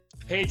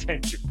Pay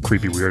attention.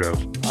 Creepy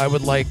weirdo. I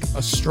would like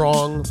a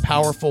strong,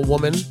 powerful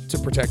woman to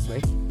protect me.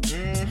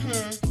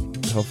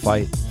 He'll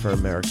fight for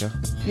America.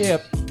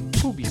 Hip.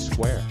 Poopy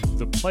square.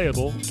 The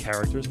Playable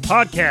Characters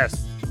Podcast.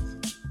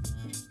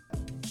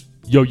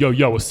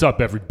 Yo, what's up,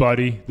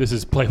 everybody? This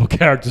is Playable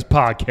Characters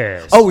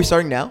Podcast. Oh, we're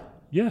starting now?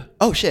 Yeah.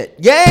 Oh, shit.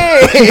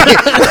 Yay!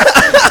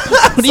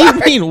 What do you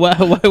mean? Why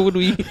would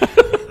we...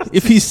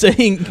 If he's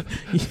saying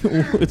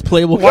it's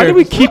playable Why do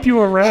we characters, keep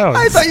you around?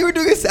 I thought you were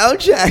doing a sound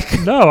check.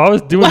 No, I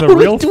was doing why the would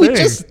real we thing.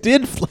 just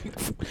did...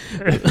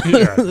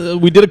 Yeah.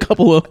 We did a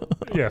couple of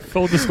Yeah,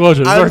 full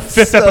disclosure. This is I'm our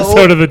fifth so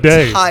episode of the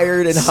day.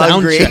 Tired and sound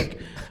hungry. check.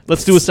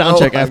 Let's do a sound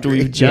So check after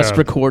hungry. we've just Yeah.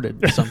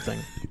 recorded something.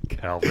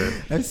 Calvin.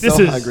 I'm This so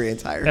is hungry and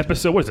tired.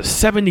 Episode, what is it,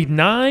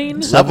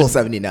 79? Level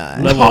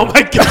 79. Level- Oh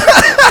my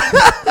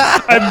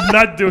God. I'm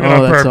not doing it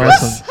on that's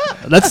purpose.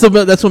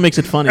 awesome. That's what makes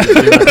it funny. You're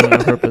not doing it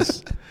on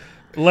purpose.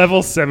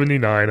 Level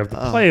 79 of the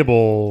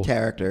Playable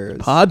Characters.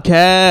 Podcast.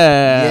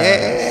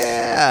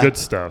 Yeah. Good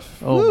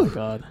stuff. Oh my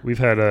God. We've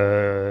had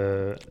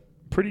a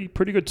pretty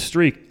good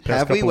streak past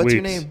Have we? couple What's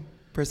your weeks. name?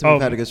 Person we've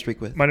had a good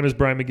streak with. My name is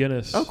Brian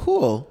McGinnis. Oh,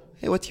 cool.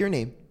 Hey, what's your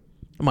name?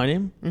 My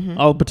name?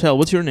 Oh, Patel.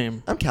 What's your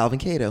name? I'm Calvin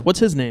Cato. What's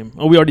his name?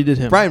 Oh, we already did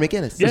him. Brian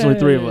McGinnis. There's only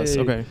three of us.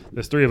 Yay. Okay.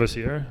 There's three of us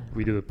here.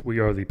 We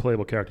are the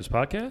Playable Characters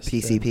Podcast.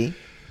 PCP.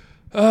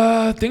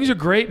 Things are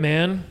great,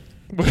 man.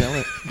 Kill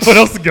it. What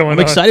else is going I'm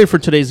on? excited for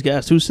today's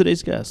guest. Who's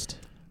today's guest?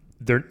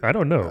 I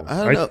don't know.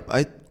 I don't know.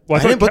 I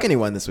thought didn't book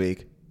anyone this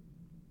week.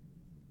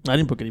 I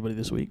didn't book anybody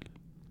this week.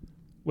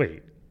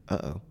 Wait.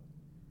 Uh-oh.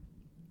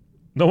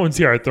 No one's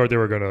here. I thought they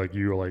were gonna.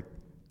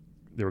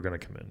 They were gonna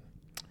come in.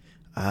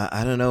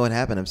 I don't know what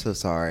happened. I'm so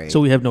sorry. So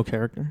we have no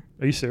character?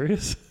 Are you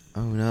serious?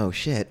 Oh, no.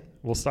 Shit.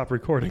 We'll stop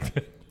recording.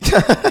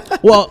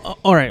 Well,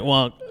 all right.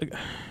 Well,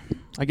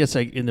 I guess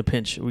in the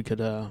pinch, we could...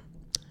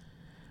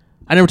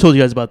 I never told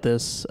you guys about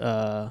this,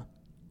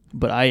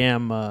 but I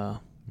am...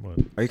 What?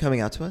 Are you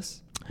coming out to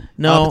us?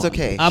 No, Oh, it's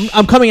okay.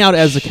 I'm coming out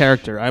as a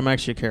character. I'm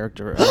actually a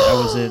character. I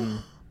was in...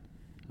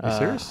 Are you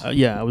serious?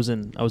 Yeah, I was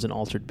in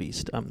Altered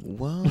Beast.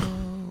 Whoa.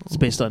 It's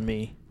based on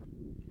me.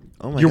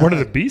 Oh, my You're God. one of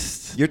the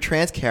beasts? You're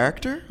trans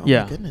character? Oh,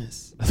 Yeah. my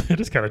goodness.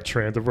 It is kind of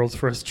trans. The world's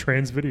first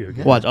trans video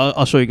game. Watch.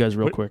 I'll show you guys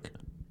real What? quick.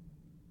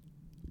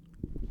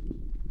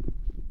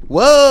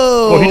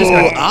 Whoa. Well, he just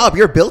got- Ob,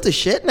 you're built as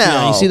shit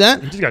now. Yeah, you see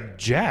that? He just got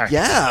jacked.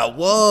 Yeah.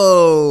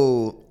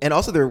 Whoa. And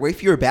also, there are way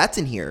fewer bats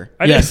in here.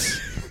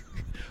 Yes.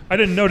 I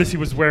didn't notice he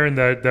was wearing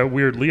that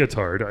weird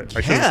leotard.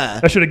 Yeah.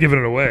 I should have given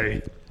it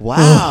away.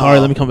 Wow. All right,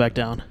 let me come back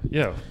down.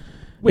 Yeah.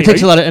 It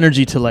takes a lot of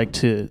energy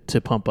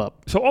to pump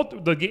up. So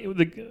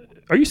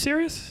are you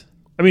serious?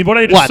 I mean, what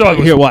I just Watch. saw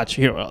was Here, watch.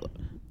 Here.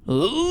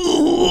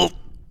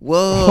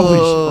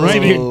 Whoa.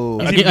 Right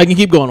here. I can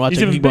keep going. Watch. He's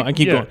I can even keep going. I big-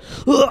 keep yeah.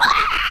 going.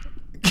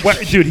 What,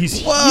 dude,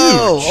 he's Whoa.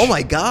 huge. Oh,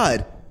 my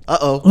God.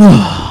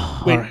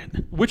 Uh-oh. Wait, All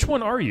right. which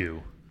one are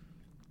you?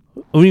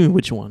 What do you mean?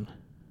 Which one?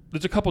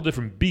 There's a couple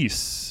different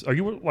beasts. Are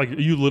you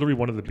literally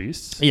one of the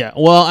beasts? Yeah.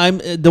 Well, I'm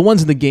the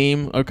ones in the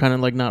game are kind of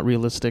like not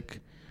realistic.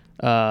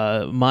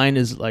 Mine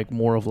is like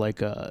more of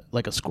like a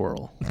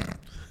squirrel,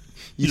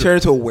 You turn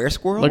into a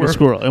were-squirrel? like a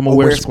squirrel. I'm a A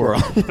were-squirrel.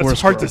 were-squirrel.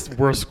 That's hard to...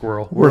 We're a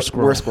squirrel.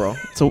 Were-squirrel. Were-squirrel.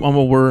 So I'm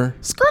a were.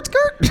 Skirt,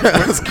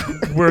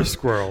 skirt. We're a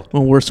squirrel.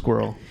 I'm a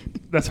were-squirrel.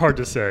 That's hard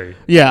to say.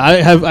 Yeah,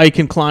 I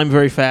can climb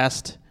very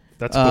fast.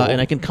 That's cool. And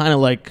I can kind of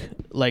like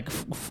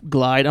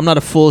glide. I'm not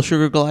a full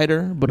sugar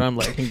glider, but I'm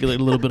like can get a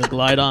little bit of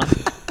glide on.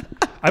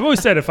 I've always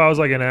said if I was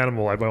like an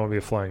animal, I'd want to be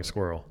a flying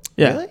squirrel.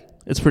 Yeah, Really?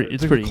 it's pretty.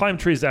 It's To pretty. climb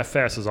trees that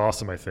fast is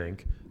awesome, I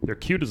think. They're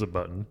cute as a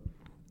button.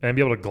 And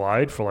be able to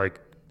glide for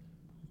like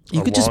You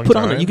a could just long put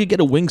on time. it. You could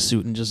get a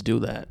wingsuit and just do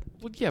that.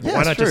 Well, yeah, but Yeah, why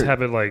it's not just true.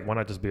 have it like, why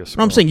not just be a No,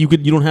 squirrel? I'm saying you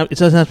don't have. It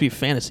doesn't have to be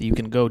fantasy. You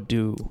can go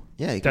do.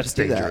 Yeah, you can That's just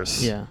do that.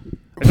 dangerous. Yeah.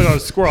 If I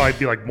was a squirrel, I'd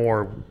be like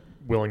more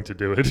willing to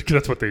do it because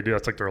that's what they do.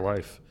 That's like their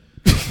life.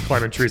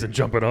 Climbing trees and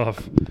jumping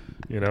off.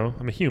 You know?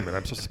 I'm a human.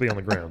 I'm supposed to be on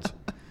the ground.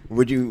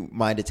 Would you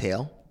mind a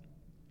tail?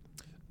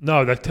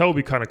 No, that tail would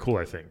be kind of cool,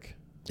 I think.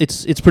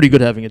 It's pretty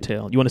good having a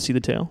tail. You want to see the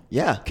tail?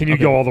 Yeah. Can you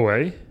Okay. go all the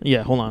way?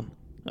 Yeah. Hold on.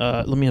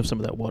 Let me have some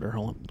of that water.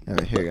 Hold on. All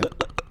right, here you go.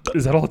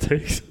 Is that all it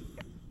takes?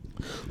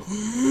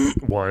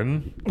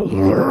 1,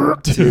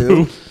 2.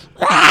 Two.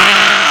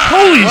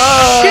 Holy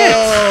shit!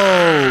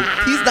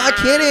 Oh, he's not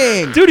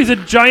kidding. Dude, he's a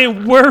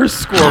giant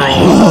squirrel.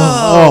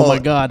 Oh my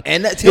god!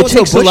 And that tail it was so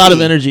takes a lot of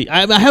bushy. energy.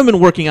 I haven't been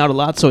working out a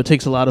lot, so it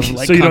takes a lot of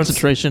like So you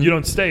concentration. you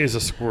don't stay as a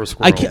squirrel.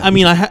 I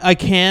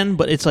can,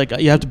 but it's like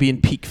you have to be in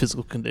peak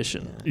physical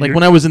condition. Like You're-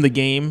 when I was in the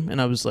game,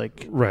 and I was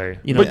like, Right.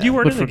 you know, But you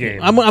weren't but in the for- game.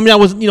 I mean, I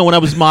was, when I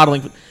was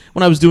modeling,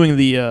 when I was doing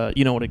the,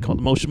 what they call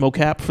it, motion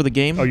mocap for the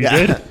game. Oh, you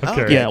Yeah. did? Oh,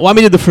 Okay. Yeah, well, I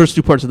mean, did the first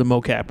two parts of the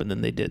mocap, and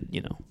then they did,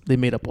 they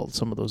made up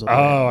some of those other. Oh,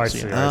 I animals,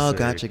 see. yeah. Oh,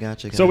 gotcha.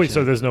 So wait,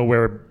 so there's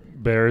no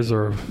bears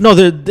or... No,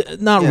 they're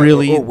not Yeah,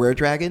 really. Or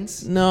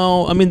were-dragons?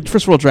 No, I mean,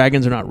 first of all,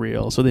 dragons are not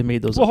real, so they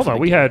made those. Well, up hold for on.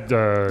 the We game.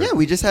 had... Yeah,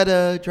 we just had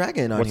a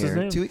dragon on What's his here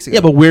name? 2 weeks ago.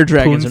 Yeah, but weird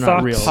dragons are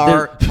not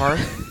Poonfox? real.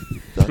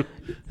 Parth.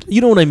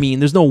 You know what I mean?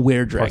 There's no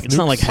were-dragon. It's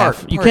not like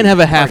half. You can't have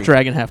a half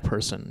dragon, half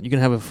person. You can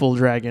have a full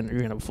dragon, or you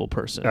can have a full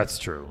person. That's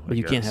true. But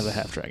you can't have a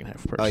half dragon, half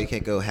person. Oh, you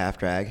can't go half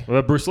drag. What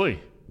about Bruce Lee?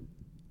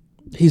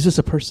 He's just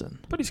a person.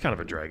 But he's kind of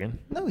a dragon.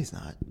 No, he's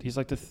not. He's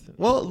like the.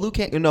 Well, Liu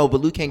Kang. No,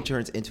 but Liu Kang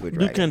turns into a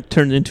dragon. Liu Kang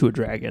turned into a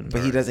dragon.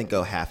 But he doesn't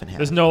go half and half.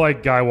 There's no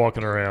like guy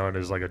walking around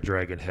as like a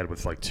dragon head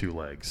with like 2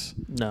 legs,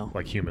 No.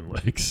 like human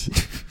legs.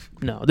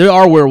 No. There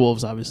are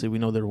werewolves, obviously. We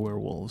know they're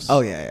werewolves.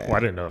 Oh yeah. Well, I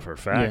didn't know for a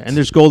fact. Yeah, and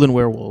there's golden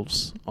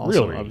werewolves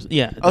also. Really? Obviously.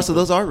 Yeah. Oh, so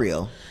those are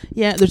real.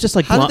 Yeah, they're just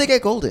like How did they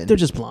get golden? They're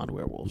just blonde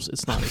werewolves.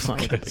 It's not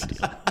like a big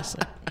deal. It's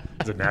like,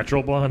 Is it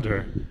natural blonde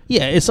or?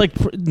 yeah, it's like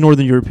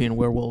Northern European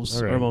werewolves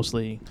All right. are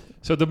mostly.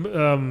 So the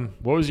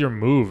what was your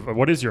move?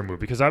 What is your move?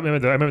 Because I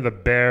remember the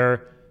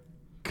bear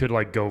could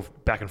like go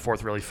back and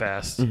forth really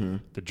fast. Mm-hmm.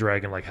 The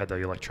dragon like had the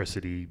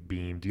electricity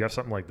beam. Do you have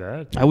something like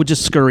that? I would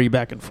just scurry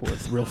back and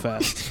forth real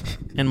fast,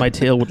 and my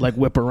tail would like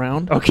whip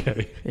around.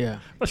 Okay. Yeah. I'm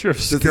not sure if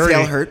Does the scurrying-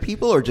 tail hurt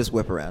people or just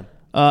whip around?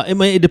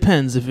 It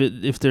depends.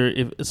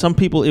 If some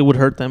people it would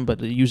hurt them, but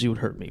it usually would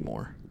hurt me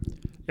more.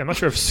 Yeah, I'm not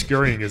sure if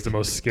scurrying is the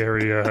most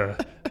scary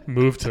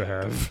move to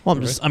have. Well,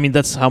 I mean,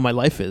 that's how my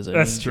life is.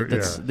 That's true,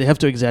 yeah. They have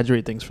to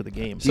exaggerate things for the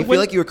game. Do you feel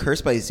like you were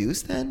cursed by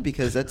Zeus then?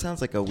 Because that sounds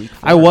like a weak.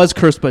 I was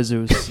cursed by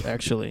Zeus,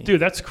 actually.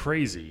 Dude, that's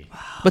crazy.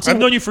 But I've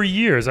known you for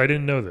years. I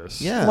didn't know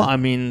this. Yeah. Well, I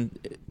mean,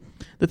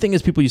 the thing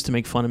is, people used to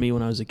make fun of me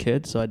when I was a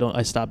kid, so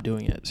I stopped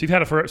doing it. So you've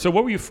had it for. So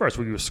what were you first?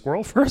 Were you a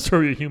squirrel first, or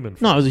were you a human?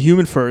 First? No, I was a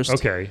human first.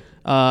 Okay.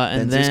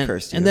 And Then Zeus then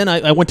cursed you. and then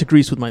I went to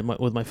Greece with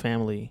my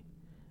family,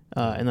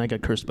 and I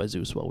got cursed by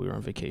Zeus while we were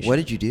on vacation. What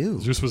did you do?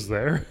 Zeus was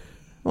there.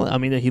 Well, I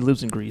mean, he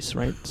lives in Greece,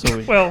 right?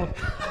 So Well,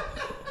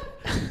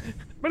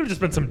 might have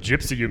just been some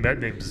gypsy you met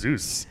named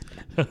Zeus.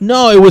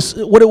 no, it was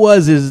what it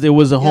was is there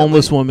was a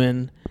homeless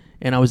woman,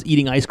 and I was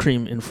eating ice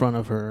cream in front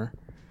of her,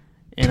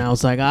 and I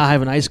was like, I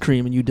have an ice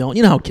cream, and you don't.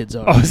 You know how kids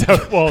are. Oh, is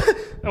that, well,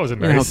 that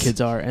wasn't You know how nice.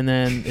 kids are. And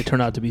then it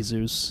turned out to be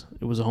Zeus.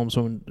 It was a homeless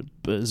woman.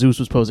 Zeus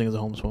was posing as a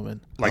homeless woman.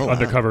 Like Oh, wow.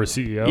 undercover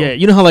CEO. Yeah,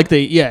 you know how like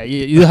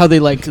you know how they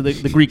like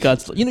the Greek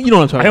gods. You know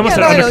what I'm talking I almost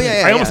about. said. no, I know, under-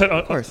 yeah, I almost yeah, said.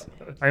 of course.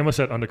 I almost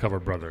said undercover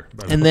brother.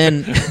 by the And way,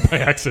 then by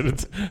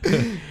accident.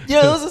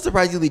 Yeah, that was a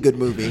surprisingly good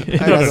movie.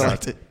 I No, really it's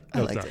liked not. it. I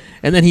No, it's liked not. it.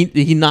 and then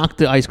he knocked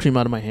the ice cream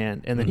out of my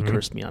hand, and then he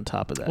cursed me on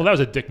top of that. Well, that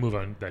was a dick move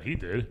that he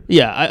did.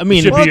 yeah, I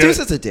mean, should Well, be Zeus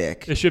is a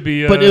dick. It should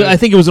be. but I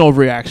think it was an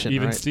overreaction,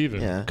 even right? Steven.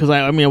 Yeah. Because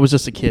I mean, I was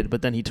just a kid,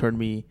 but then he turned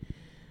me.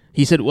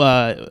 He said,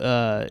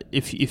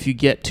 "If you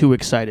get too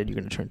excited, you're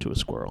going to turn to a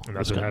squirrel." And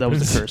that's That what was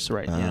the happens? curse,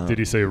 right? Yeah. Did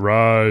he say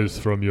 "Rise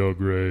from your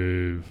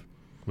grave"?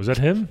 Was that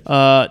him?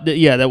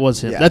 Yeah, that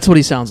was him. Yeah. That's what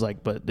he sounds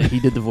like, but he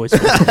did the voice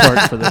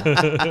part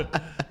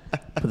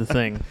for the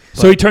thing.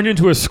 So he turned you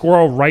into a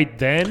squirrel right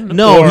then?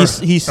 No, Or-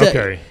 he said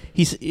Okay.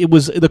 it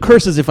was the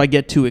curse is if I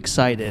get too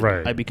excited,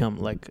 Right. I become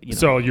like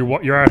So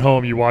you're at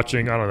home, you're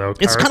watching, I don't know.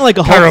 It's kinda like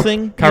a Hulk thing,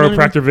 you know what I mean?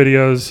 Chiropractor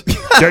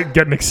videos,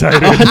 getting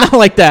excited. not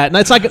like that.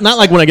 It's not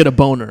like when I get a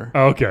boner.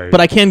 Okay.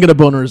 But I can get a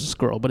boner as a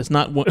squirrel, but it's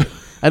not.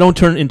 I don't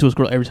turn into a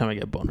squirrel every time I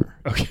get a boner.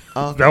 Okay.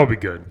 Okay. That would be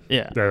good.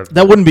 Yeah, That-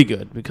 that wouldn't be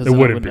good because It then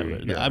I wouldn't would be,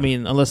 never- yeah. I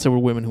mean, unless there were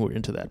women who were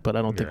into that, but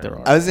I don't think Yeah. there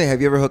are. I was saying,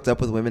 have you ever hooked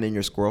up with women in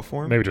your squirrel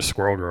form? Maybe just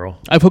squirrel girl.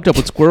 I've hooked up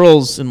with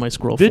squirrels in my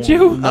squirrel. Did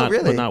form, you? Not, Oh,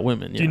 really? But not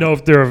women. Do you know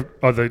if there are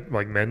other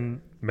like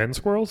men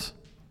squirrels?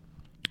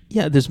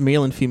 Yeah, there's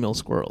male and female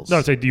squirrels. No,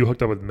 I'd say do you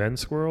hooked up with men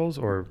squirrels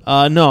or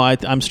No,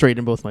 I'm straight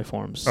in both my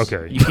forms.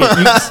 Okay.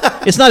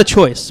 It's not a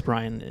choice,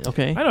 Brian.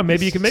 Okay. I don't know,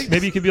 maybe you can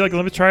be like,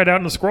 let me try it out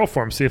in the squirrel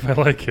form, see if I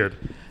like it.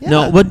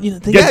 No, but you know,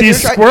 Get Yeah,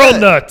 these you're squirrel right.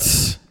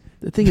 nuts.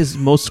 the thing is,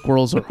 most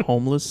squirrels are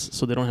homeless,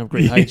 so they don't have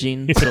great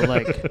hygiene. So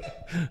like,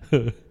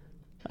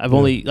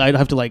 I'd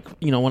have to like,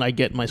 when I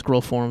get my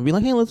squirrel form, be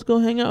like, hey, let's go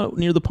hang out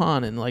near the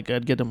pond, and like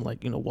I'd get them like,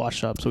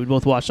 wash up, so we'd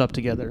both wash up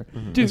together,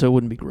 Dude, and so it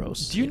wouldn't be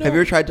gross. Do you know? Have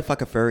you ever tried to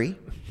fuck a furry?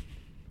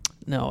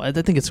 No, I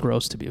think it's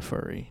gross to be a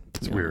furry.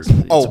 It's to be weird. honest.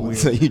 It's Oh, weird.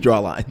 so you draw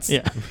lines.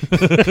 Yeah.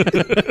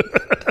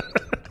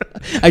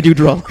 I do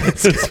draw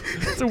lines.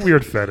 It's a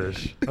weird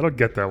fetish. I don't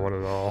get that one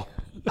at all.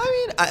 I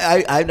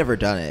mean, I've never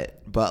done it,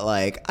 but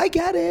like, I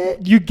get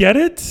it. You get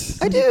it?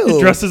 I do. You're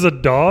dressed as a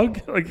dog?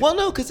 Like, Well,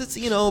 no, because it's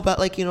about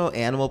like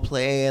animal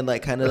play and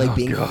like kind of like Oh,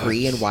 being gosh.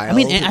 free and wild. I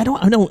mean, I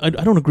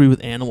don't agree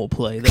with animal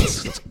play.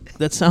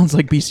 That sounds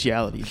like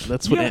bestiality.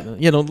 That's what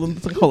Yeah.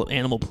 let's call it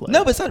animal play.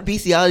 No, but it's not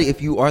bestiality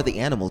if you are the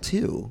animal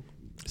too.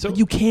 so But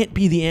you can't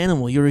be the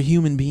animal. You're a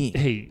human being.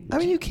 hey, I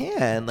mean, you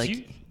can. Like,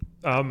 you,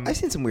 I've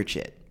seen some weird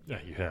shit. yeah,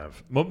 you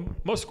have.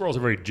 Most squirrels are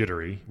very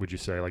jittery, would you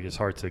say? Like, it's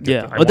hard to get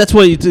Yeah, them- but that's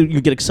why you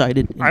get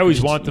excited. I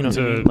always want You them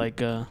know what I to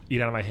mean? Like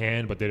eat out of my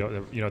hand, but they're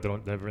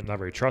not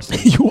very trusting.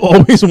 you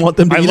always want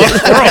them to. I eat love it.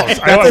 squirrels.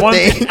 That's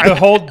a thing. I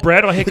hold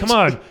bread. I'm like, hey, come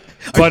on.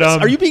 But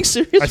Are you being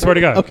serious? I swear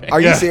to God. Okay. Are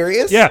you Yeah.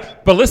 serious? Yeah,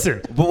 but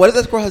listen, But what if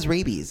that squirrel has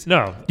rabies?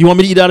 no. You want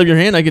me to eat out of your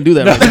hand? I can do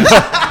that.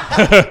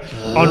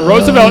 Right now. On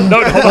Roosevelt,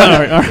 no, hold on.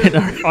 all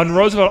right. On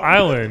Roosevelt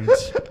Island,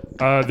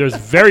 there's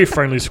very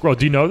friendly squirrels.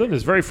 Do you know them?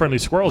 There's very friendly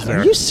squirrels there.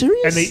 Are you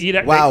serious? And they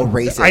eat. Wow,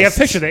 they, racist. I have a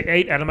picture. They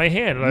ate out of my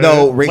hand.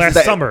 No, last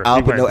racist. summer. I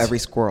we would know went. every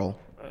squirrel.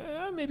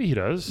 maybe he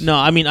does. No,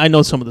 I mean I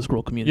know some of the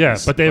squirrel communities. Yeah,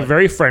 but they're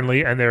very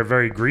friendly and they're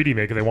very greedy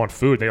because they want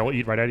food. They all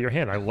eat right out of your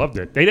hand. I loved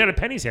it. They did a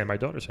Penny's hand, my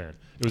daughter's hand.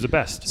 It was the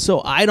best.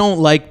 So I don't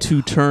like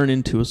to turn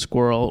into a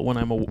squirrel when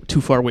I'm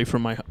too far away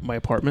from my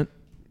apartment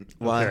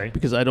Why? Okay.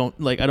 because I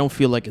don't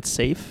feel like it's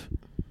safe.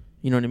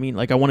 You know what I mean?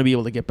 Like I want to be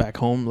able to get back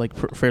home like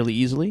fairly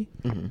easily.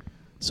 Mm-hmm.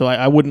 So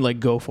I wouldn't like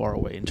go far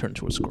away and turn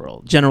into a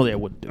squirrel. Generally, I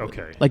wouldn't do it.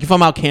 Okay. Like if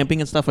I'm out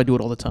camping and stuff, I do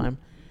it all the time.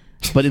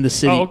 But in the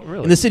city, Oh,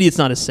 really? in the city, it's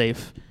not as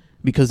safe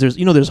because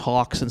there's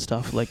hawks and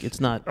stuff. Like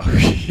it's not.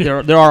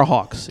 Oh, there are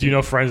hawks. Do you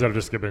know friends that have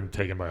just been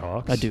taken by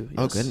hawks? I do.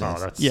 Oh yes. goodness.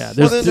 Oh, that's Yeah, Well,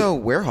 there's there's no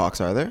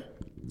werehawks, are there?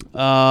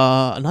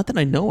 not that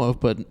I know of,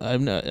 but I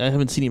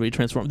haven't seen anybody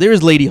transform. There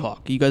is Lady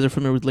Hawk. You guys are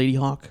familiar with Lady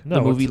Hawk? No,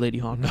 The movie what's- Lady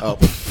Hawk. Oh,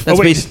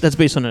 That's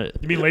based on a.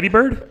 You mean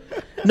Ladybird?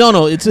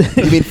 No, it's you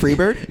mean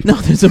Freebird? no.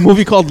 There's a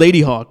movie called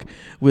Lady Hawk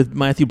with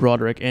Matthew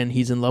Broderick, and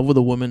he's in love with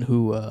a woman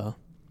who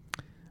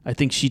I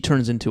think she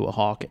turns into a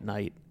hawk at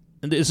night.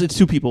 And it's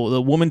two people.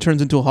 The woman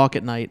turns into a hawk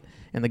at night,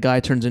 and the guy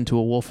turns into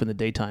a wolf in the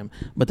daytime.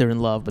 But they're in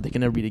love, but they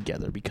can never be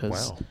together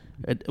because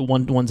Wow.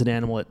 one's an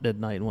animal at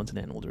night and one's an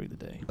animal during the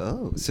day.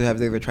 Oh, so have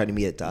they ever tried to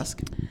meet at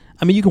dusk?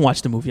 I mean, you can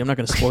watch the movie. I'm not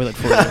going to spoil it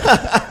for you.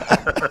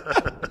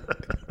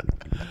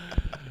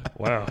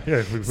 Wow.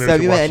 Yeah. So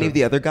have you met any of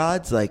the other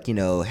gods, like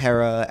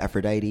Hera,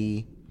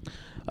 Aphrodite?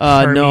 No,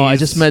 I Hermes.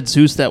 just met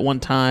Zeus that one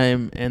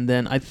time, and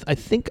then I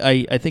think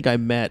I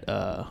met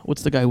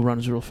what's the guy who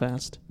runs real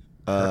fast?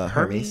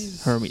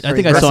 Hermes. Hermes. I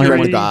think I saw him.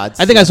 Hermes One, gods.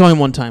 I think I saw him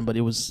one time, but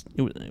it was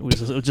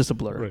just a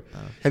blur. Right.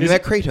 Have you Is-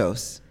 met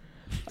Kratos?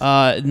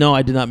 No,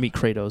 I did not meet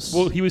Kratos.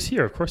 Well, he was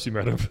here. Of course you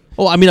met him.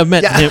 Oh, I mean, I've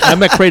met Yeah. him. I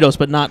met Kratos,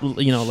 but not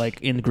like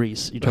in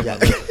Greece. You're talking Yeah.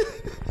 about.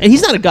 And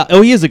he's not a god.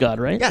 Oh, he is a god,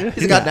 right? Yeah,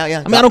 he's a god now.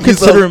 Yeah, I mean, I don't He's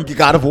consider the him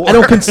god of war. I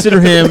don't consider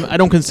him. I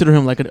don't consider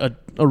him like an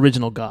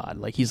original god.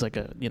 Like he's like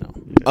a.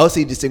 Oh, so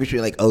you distinguish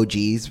between like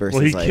OGs versus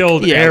Well, he like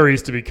killed Yeah.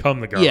 Ares to become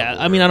the god. Yeah, of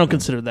I mean, war, I don't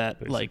consider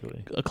that like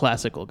basically. a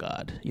classical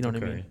god. You know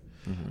what I mean? Okay.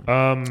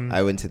 I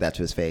I wouldn't say that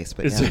to his face,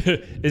 but is, yeah.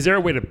 is there a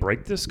way to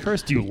break this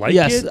curse? Do you like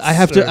Yes, it? I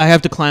have to. Or- I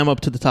have to climb up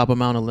to the top of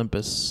Mount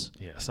Olympus,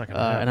 Yeah, it's not gonna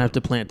happen. and I have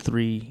to plant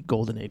 3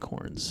 golden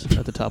acorns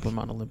at the top of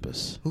Mount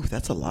Olympus. Ooh,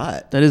 that's a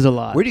lot. That is a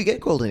lot. Where do you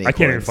get golden acorns? I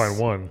can't even find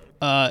one.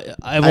 I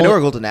I know where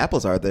golden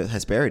apples are, the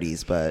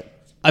Hesperides, but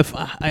I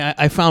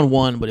found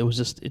one, but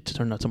it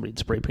turned out somebody had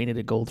spray painted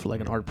it gold for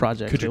like an art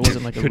project. Could you, It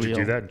wasn't like a could real.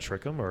 you do that and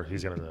trick him, or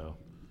he's gonna know?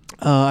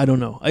 I don't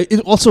know.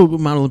 Also,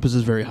 Mount Olympus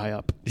is very high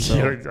up, so.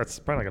 Yeah, that's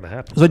probably not gonna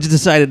happen. So I just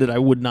decided that I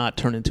would not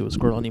turn into a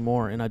squirrel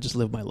anymore, and I just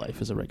live my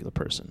life as a regular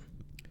person.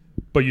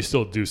 But you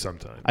still do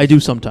sometimes. I do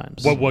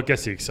sometimes. What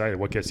gets you excited?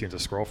 What gets you into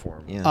scroll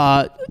form?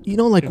 yeah.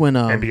 Like when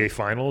NBA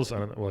Finals? I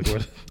don't know. Like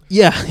what?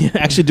 yeah,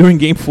 actually during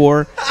Game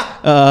 4,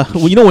 well,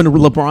 when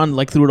LeBron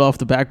like threw it off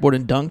the backboard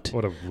and dunked,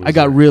 What a I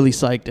got loser. really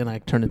psyched and I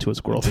turned into a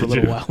squirrel for a Did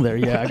little you? while there.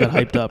 Yeah, I got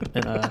hyped up,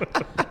 and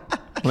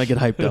when I get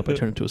hyped up, I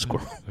turn into a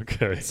squirrel.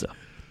 Okay. So,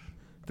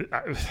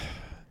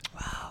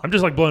 I'm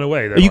just like blown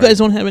away. That you like, guys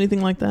don't have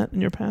anything like that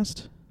in your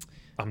past?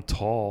 I'm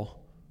tall.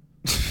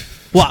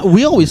 Well,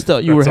 we always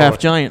thought you were That's all half I-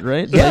 giant,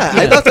 right? Yeah, Like,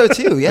 I thought so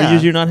too. Yeah,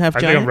 You're not half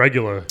I giant. think I'm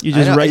regular. You I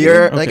just know, regular.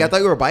 You're like Okay. I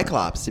thought you were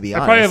Biclops, to be I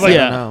honest. probably have like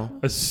Yeah. I don't know.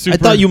 a super. I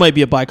thought you might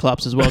be a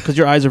Biclops as well because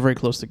your eyes are very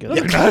close together.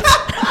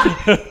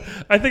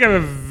 I think I'm a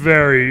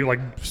very like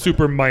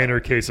super minor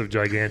case of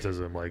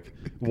gigantism, like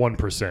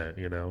 1%.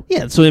 You know.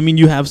 Yeah, so I mean,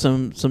 you have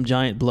some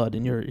giant blood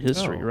in your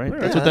history, Oh, right? yeah,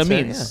 That's what that that's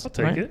fair, means. yeah. I'll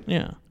take right? it.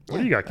 Yeah. What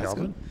do you got, that's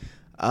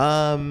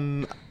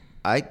Calvin?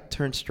 I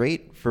turned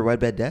straight for Wed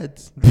Bed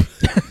Deads.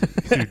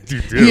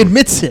 You do. He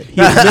admits it. He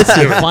admits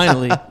it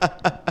finally.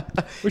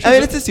 Wish I there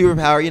mean, was it's a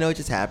superpower. It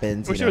just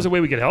happens. wish you there was a know.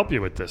 way we could help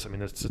you with this. I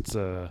mean, it's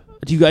Do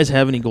you guys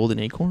have any golden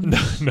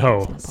acorns?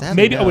 no. Sadly,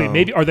 Maybe. Oh wait. no.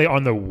 Maybe are they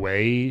on the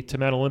way to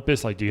Mount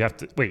Olympus? Like, do you have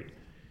to wait?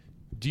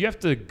 Do you have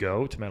to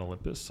go to Mount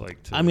Olympus?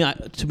 Like, to, I mean,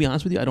 to be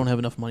honest with you, I don't have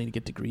enough money to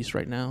get to Greece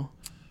right now.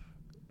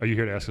 are you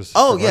here to ask us?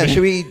 Oh for yeah, money?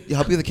 should we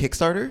help you with a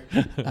Kickstarter?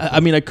 I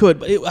mean, I could,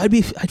 but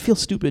I'd feel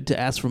stupid to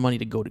ask for money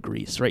to go to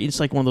Greece, right?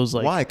 It's like one of those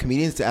like. Why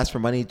comedians to ask for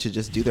money to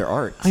just do their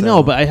art? I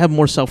know, but I have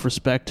more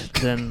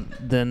self-respect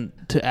than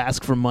to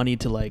ask for money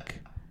to like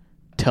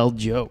tell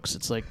jokes.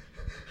 It's like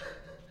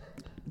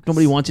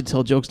nobody wants you to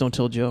tell jokes. Don't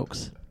tell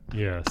jokes.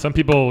 Yeah. Some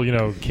people,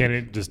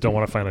 can't just don't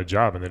want to find a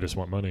job and they just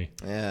want money.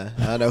 yeah,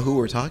 I don't know who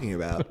we're talking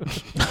about.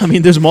 I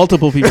mean, there's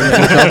multiple people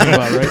that we're talking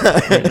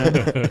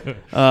about,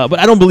 right? But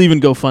I don't believe in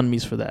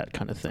GoFundMe's for that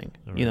kind of thing.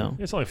 You know,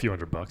 It's only a few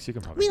 $100. You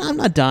can I probably. mean, I'm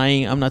not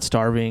dying. I'm not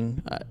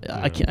starving.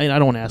 I can't. I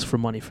don't want to ask for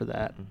money for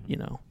that. You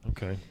know.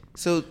 Okay.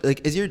 So,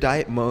 like, is your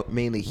diet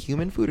mainly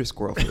human food or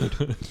squirrel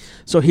food?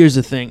 So here's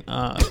the thing.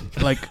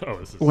 Like Oh,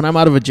 this is- when I'm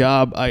out of a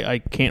job, I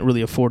can't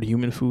really afford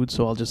human food,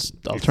 so I'll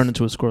turn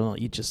into a squirrel. And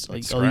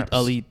I'll eat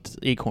I'll eat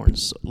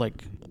acorns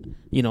like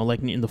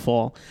in the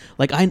fall.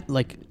 Like a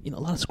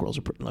lot of squirrels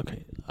are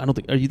okay. I don't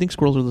think. You think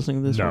squirrels are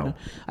listening to this No. right now?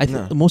 I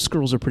think No. most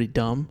squirrels are pretty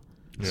dumb.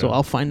 So Yeah.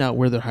 I'll find out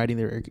where they're hiding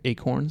their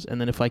acorns,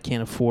 and then if I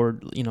can't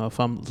afford, if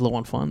I'm low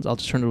on funds, I'll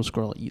just turn into a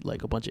squirrel, eat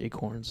like a bunch of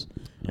acorns,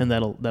 and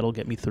that'll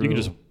get me through. You can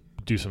just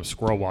do some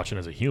squirrel watching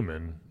as a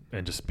human.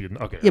 and just be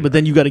okay. Yeah, but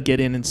then you got to get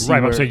in and see. Right,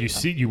 I'm where-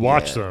 saying you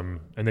watch them,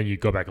 and then you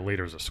go back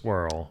later as a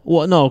squirrel.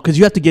 Well, no, because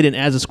you have to get in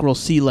as a squirrel,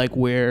 see like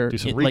where, Do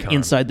some like recon.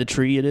 inside the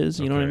tree it is.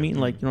 You know what I Okay. mean?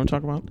 Like, you know what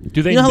I'm talking about?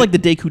 Do they You know how kn-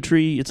 like the Deku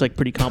tree? It's like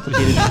pretty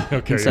complicated.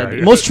 Okay, inside.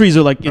 yeah. Most trees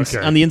are like Okay.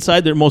 on the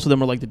inside. Most of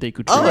them are like the Deku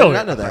tree. Oh, Really?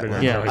 I did not know that. I didn't Wow.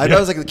 know. Yeah. I thought it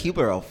was like the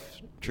Keebler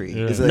elf tree.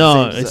 Yeah. Is it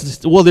No, the same- it's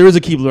just, well, there is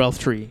a Keebler elf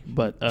tree,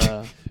 but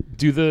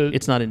Do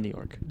it's not in New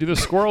York. the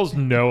squirrels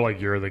know like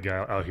you're the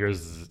guy? Oh,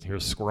 here's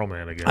Squirrel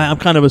Man again. I'm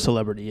kind of a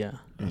celebrity, yeah.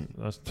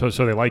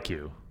 So they like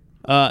you.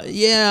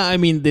 Yeah, I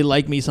mean, they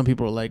like me. Some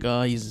people are like,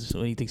 oh, he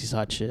thinks he's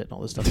hot shit and all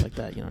this stuff like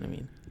that. You know what I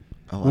mean?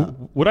 Oh, wow.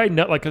 Would I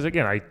know? Like, because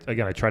again, I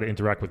try to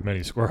interact with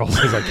many squirrels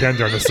as I can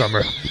during the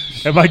summer.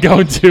 Am I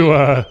going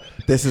to?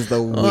 This is the I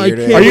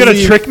weirdest. can't Are you gonna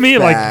believe trick me?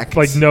 fact.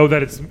 Like know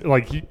that it's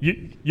like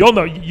you'll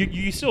know.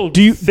 You still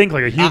Do you think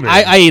like a human?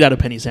 I ate out of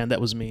Penny's hand.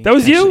 That was me. that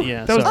was you. actually,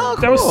 Yeah, That was so-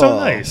 that was so cool.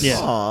 nice. Yeah,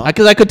 Aw.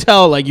 because I could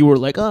tell like you were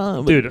like,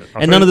 oh, Dude, I'll and show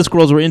none you- of the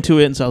squirrels were into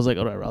it, and so I was like,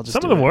 all right, I'll just. Some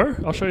do of them it.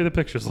 were. I'll show you the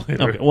pictures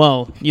later. Okay,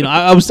 well, you know,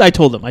 I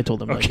told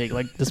them, Okay.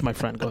 like, this is my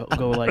friend. Go,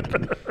 like,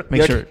 make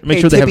You're sure, like, make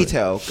hey, sure they have. tippy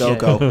toe. Go, Yeah.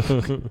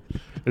 go.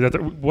 Is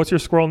that what's your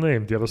squirrel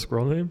name? Do you have a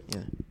squirrel name?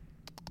 Yeah.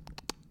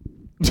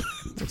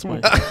 That's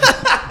my.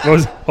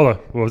 Hold on.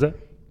 What was that?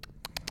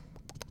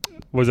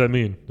 What does that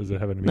mean? Does it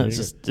have any No, meaning?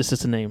 it's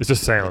just a name. It's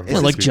just sounds.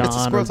 It's like a John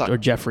squirrel talk. or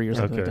Jeffrey or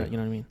something like Okay. that. You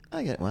know what I mean?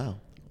 I get it. Wow.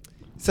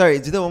 Sorry,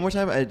 do that one more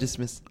time. I just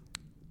missed.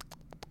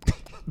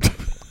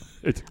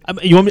 I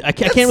mean, you want me? I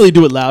can't really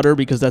do it louder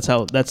because that's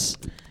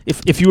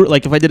if you were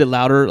like if I did it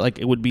louder, like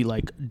it would be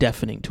like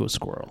deafening to a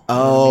squirrel.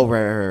 Oh, right.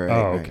 Oh,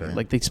 right, okay. right.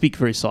 Like they speak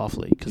very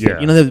softly because Yeah.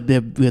 you know they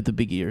have the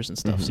big ears and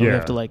stuff, so we Yeah.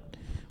 have to like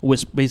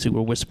basically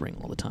we're whispering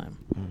all the time.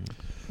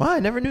 Wow, I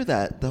never knew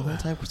that. The whole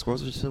time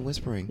squirrels were just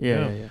whispering.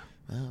 Yeah, Yeah. yeah.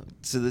 Wow.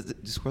 So do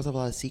squirrels have a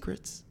lot of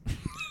secrets?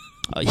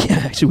 Yeah,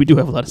 actually, we do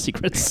have a lot of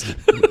secrets.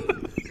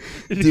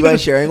 Do you mind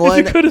sharing If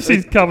you one? could have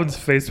seen Calvin's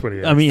face when he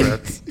asked I mean- that.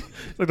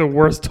 It's like the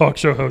worst talk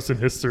show host in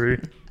history.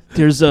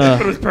 There's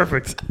But it was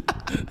perfect.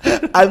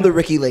 I'm the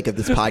Ricky Lake of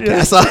this podcast.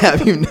 Yes. I'll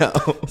have you know.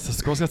 So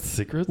squirrels got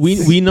secrets?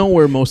 we know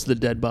where most of the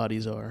dead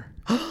bodies are.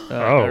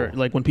 Oh.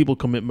 Like when people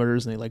commit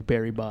murders and they like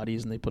bury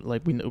bodies and they put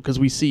like we know because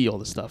we see all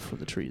the stuff from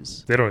the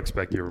trees. They don't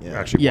expect you Yeah.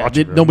 actually Yeah,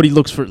 watching them. nobody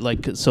looks for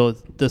like so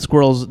the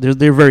squirrels.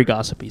 They're very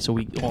gossipy, so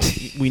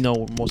we know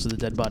where most of the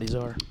dead bodies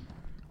are.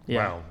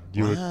 Yeah. Wow.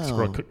 You would Wow.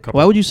 squirrel couple.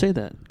 Why would you say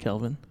that,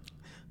 Kelvin?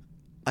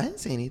 I didn't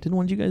say anything. Didn't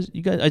one of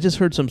you guys? I just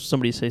heard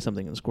somebody say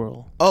something in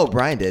squirrel. Oh,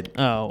 Brian did.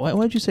 Oh, why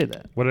did you say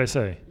that? What did I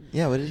say?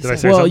 Yeah, what did he Did I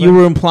say? say Well, something? you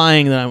were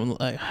implying that I'm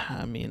like,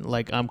 I mean,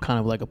 like I'm kind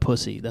of like a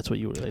pussy. That's what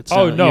you were. It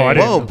Oh, sounded- no, I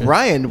didn't. Whoa, okay.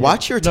 Brian,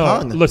 watch your No,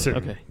 tongue. listen.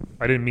 Okay.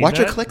 I didn't mean Watch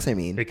that. your clicks, I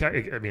mean.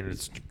 I mean,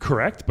 it's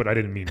correct, but I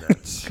didn't mean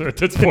that. At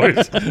this point,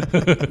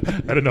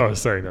 I didn't know I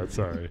was saying that.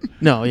 Sorry.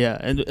 No, yeah,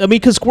 and I mean,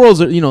 because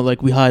squirrels are, you know,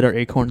 like we hide our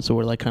acorns, so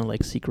we're like kind of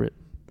like secret,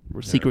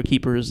 we're secret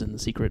keepers and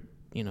secret,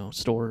 you know,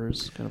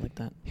 storers, kind of like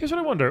that. Here's what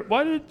I wonder: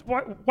 why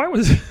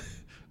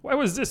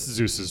was this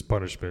Zeus's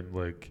punishment?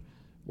 Like,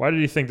 why did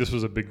he think this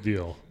was a big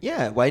deal?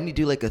 Yeah, why didn't he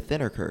do like a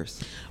thinner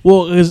curse?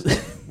 Well, it was,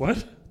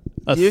 What?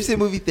 a Did you ever see the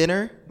movie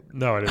Thinner?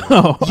 No, I didn't.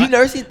 oh, You've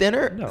never seen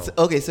Thinner? No.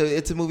 Okay, so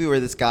it's a movie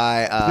where this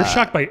guy. You're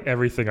shocked by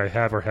everything I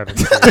have or haven't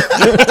seen.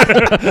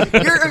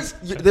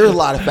 There are a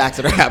lot of facts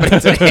that are happening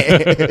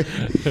today.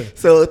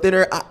 So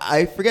Thinner,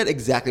 I forget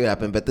exactly what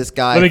happened, but this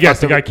guy. Let me guess.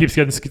 fucked The guy over- keeps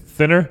getting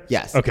thinner.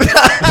 Yes. Okay.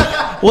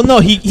 well, no,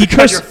 he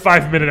That's your cursed.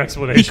 5-minute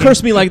explanation. He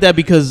cursed me like that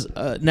because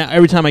now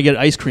every time I get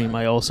ice cream,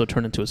 I also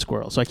turn into a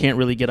squirrel. So I can't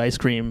really get ice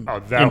cream Oh,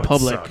 that in would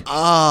public. suck.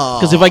 Oh.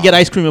 Because if I get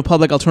ice cream in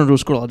public, I'll turn into a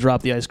squirrel. I'll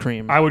drop the ice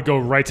cream. I would go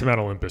right to Mount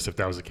Olympus if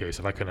that was the case.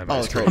 If I couldn't have Oh,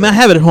 ice cream. I mean, I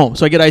have it at home,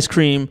 so I get ice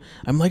cream.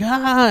 I'm like, and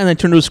I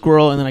turn to a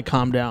squirrel, and then I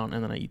calm down,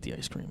 and then I eat the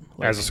ice cream.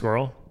 Like, As a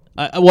squirrel.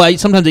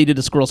 sometimes I eat it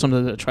a squirrel,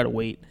 sometimes I try to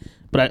wait.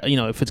 But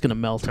if it's gonna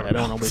melt, I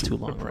don't want to wait too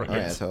long. Right? Oh,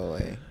 yeah,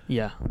 totally.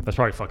 Yeah. That's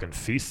probably fucking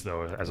feast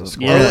though. As a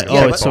squirrel. Yeah. Like, Oh,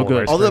 a it's so bowl of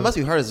good. ice Although it cream. must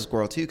be hard as a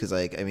squirrel too, because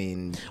like I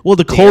mean. Well,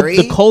 the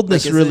dairy?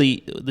 coldness Like, is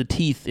really, the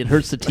teeth, it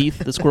hurts the teeth,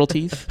 the squirrel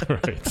teeth.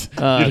 Right.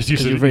 Because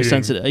you're very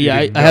sensitive. Yeah,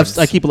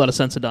 I keep a lot of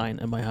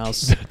Sensodyne in my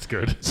house That's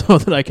good. so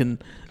that I can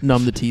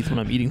numb the teeth when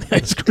I'm eating the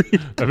ice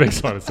cream. That makes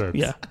a lot of sense.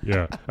 Yeah.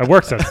 Yeah. I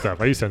worked that stuff.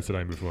 I used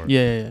Sensodyne before.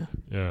 Yeah.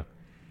 Yeah.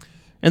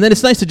 And then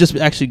it's nice to just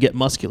actually get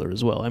muscular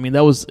as well. I mean,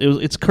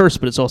 it's cursed,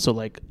 but it's also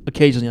like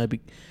occasionally I'd be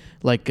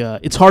like,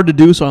 it's hard to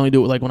do, so I only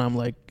do it like when I'm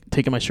like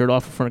taking my shirt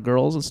off in front of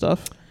girls and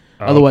stuff.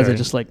 Oh, Otherwise, okay. I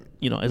just like,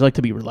 I like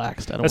to be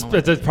relaxed. I don't That's,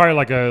 want that's probably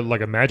like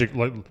a magic,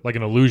 like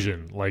an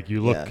illusion. Like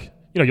you look,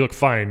 Yeah. you look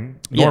fine,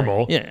 Yeah,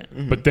 normal. yeah.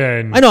 But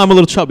then I know I'm a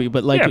little chubby,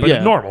 but like,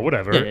 but normal,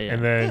 whatever. Yeah.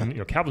 And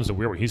then Calvin's a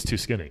weird one. He's too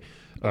skinny.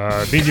 Me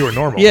and you are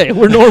normal. Yeah,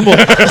 we're normal.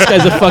 This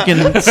guy's a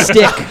fucking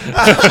stick.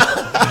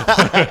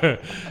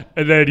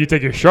 And then you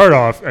take your shirt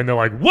off, and they're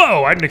like,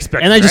 "Whoa, I didn't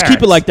expect." And I just that."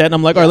 keep it like that, and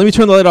I'm like, all right, let me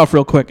turn the light off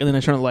real quick, and then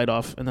I turn the light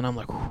off, and then I'm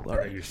like, all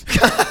right. You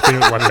can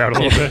let it out a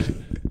little bit.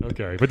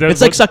 Okay, but then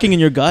It's like sucking in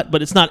your gut,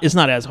 but it's not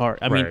as hard.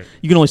 I mean, Right.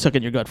 you can only suck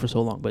in your gut for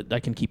so long, but I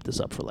can keep this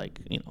up for like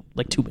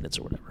 2 minutes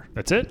or whatever.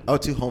 That's it. Oh,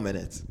 2 whole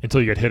minutes.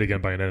 Until you get hit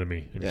again by an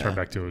enemy and you Yeah. turn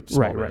back to a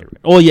small Right. red.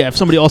 Oh yeah, if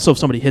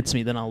somebody hits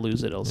me, then I'll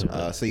lose it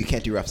also. So you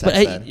can't do rough But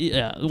sex then.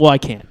 yeah, well I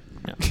can't.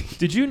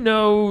 Did you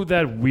know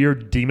that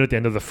weird demon at the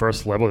end of the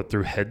first level that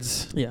threw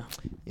heads? Yeah.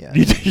 Yeah.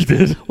 You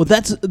did? Well,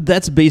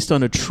 that's based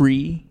on a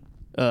tree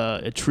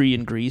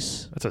in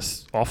Greece.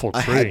 That's an awful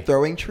A tree. head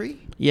throwing tree?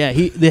 Yeah,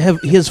 he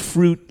has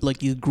fruit, like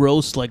these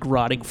gross, like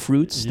rotting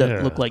fruits that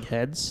Yeah. look like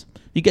heads.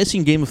 You guys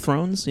seen Game of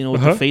Thrones? You know,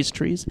 with Uh-huh. the face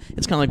trees.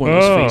 It's kind of like one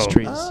of those face Oh.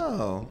 trees.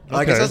 Oh.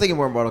 I guess I Okay. was thinking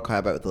more Mortal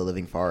Kombat with the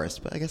living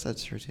forest, but I guess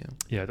that's true too.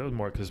 Yeah, that was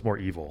more because it's more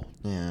evil.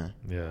 Yeah.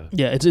 Yeah.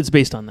 Yeah, it's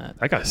based on that.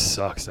 That guy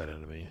sucks, that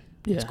enemy.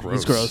 Yeah, It's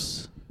he's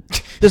gross.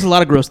 There's a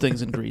lot of gross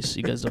things in Greece.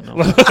 You guys don't know.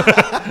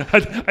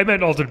 I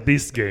meant Altered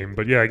Beast game,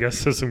 but yeah, I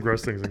guess there's some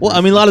gross things. Well,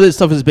 I mean, a lot of this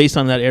stuff is based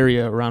on that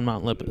area around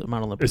Mount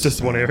Olympus. It's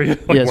just one area.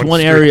 Yeah, it's one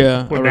street,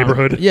 area. one around,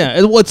 neighborhood. Yeah,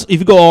 if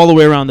you go all the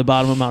way around the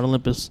bottom of Mount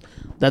Olympus,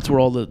 that's where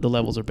all the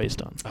levels are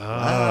based on.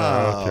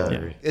 Ah, Oh.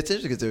 okay. It's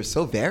interesting because they're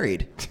so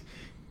varied.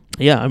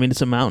 Yeah, I mean,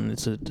 it's a mountain.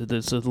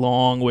 It's a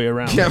long way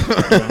around. Yeah.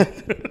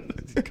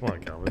 Come on,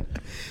 Calvin.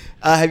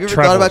 Have you ever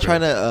Travel thought about with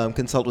trying to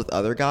consult with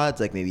other gods,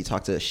 like maybe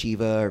talk to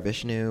Shiva or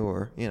Vishnu,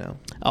 or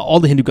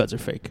All the Hindu gods are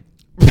fake.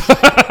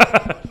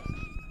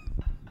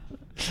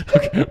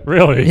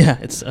 Really? Yeah,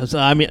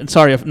 I mean,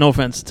 sorry, no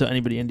offense to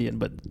anybody Indian,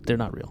 but they're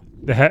not real.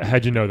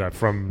 How'd you know that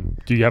from?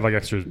 Do you have like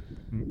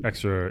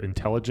extra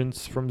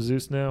intelligence from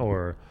Zeus now,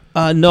 or?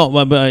 No,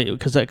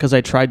 because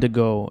I tried to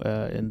go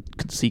and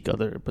seek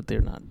other, but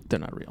they're not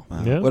real.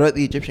 wow. Yeah. What about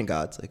the Egyptian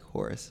gods, like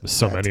Horus? There's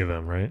so many of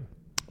them, right?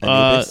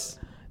 Anubis?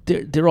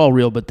 They're all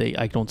real, but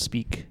I don't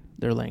speak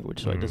their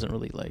language, so it Mm. doesn't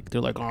really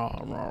they're like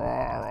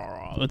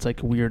it's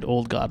like weird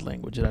old god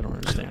language that I don't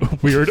understand.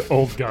 Weird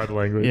old god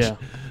language. Yeah,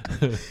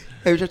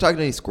 Have you tried talking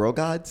to any squirrel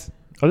gods?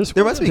 Oh, this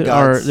There must be there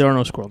gods. are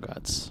no squirrel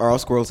gods. Are all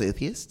squirrels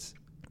atheists?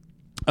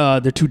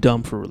 They're too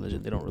dumb for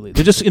religion. They don't really.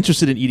 They're just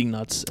interested in eating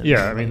nuts. and,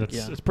 Yeah, I mean, like,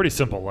 it's pretty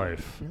simple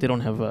life. They don't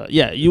have a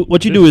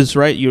what you do is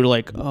right. You're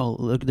like, oh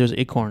look, there's an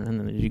acorn, and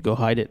then you go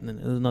hide it, and then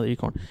there's another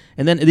acorn,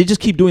 and then they just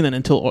keep doing that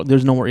until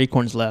there's no more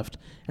acorns left,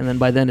 and then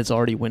by then it's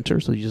already winter,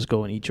 so you just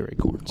go and eat your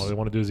acorns. All they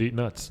want to do is eat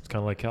nuts. It's kind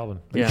of like Calvin.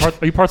 Yeah.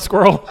 Are you part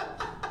squirrel?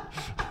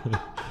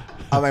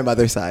 On my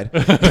mother's side.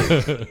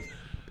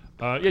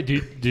 Yeah.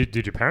 Did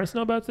your parents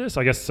know about this?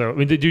 I guess so. I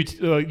mean, did you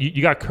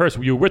you got cursed?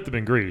 You were with them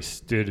in Greece.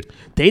 Did?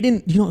 They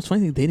didn't. You know, it's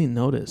funny. They didn't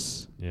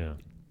notice. Yeah.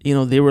 You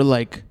know, they were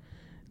like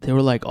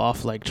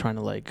off, like trying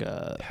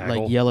to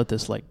Haggle? yell at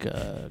this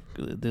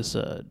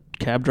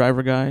cab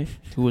driver guy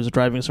who was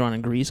driving us around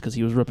in Greece because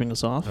he was ripping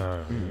us off,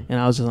 and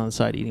I was just on the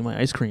side eating my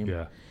ice cream.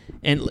 Yeah.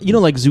 And you know,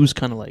 like Zeus,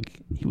 kind of like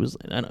he was.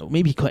 I don't know,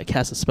 maybe he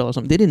cast a spell or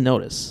something. They didn't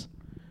notice,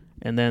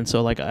 and then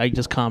so like I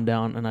just calmed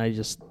down and I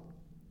just,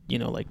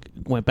 like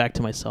went back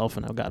to myself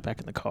and I got back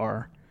in the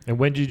car. And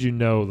when did you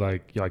know,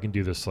 like, I can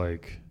do this,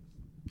 like,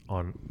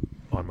 on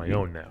my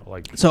own now?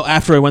 Like, So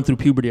after I went through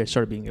puberty, I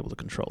started being able to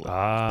control it.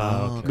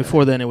 okay.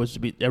 Before then, it was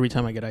every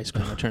time I get ice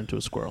cream, I turn into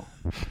a squirrel.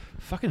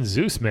 Fucking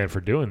Zeus, man, for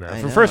doing that.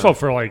 I First know.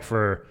 of all,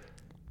 for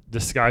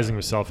disguising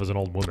himself as an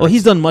old woman. Well,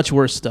 he's done much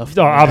worse stuff.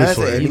 No, than that.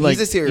 obviously. That's it. He He's like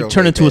a serial he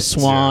turned into a rapist,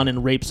 swan yeah.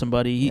 and raped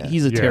somebody. Yeah.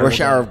 He's a Yeah. terrible Or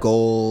Shower guy. of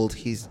Gold.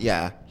 He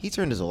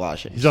turned into a lot of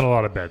shit. He's done a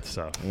lot of bad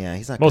stuff. Yeah,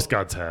 he's not Most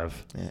gods have.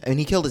 good. Yeah. I mean,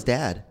 he killed his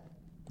dad.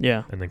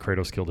 Yeah, And then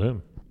Kratos killed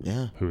him,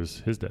 Yeah. who was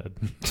his dad.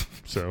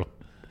 So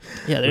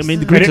yeah. I mean, the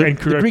and, Greeks, and are,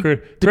 the Kratos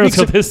Greeks,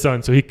 killed are, his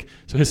son, so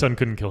his son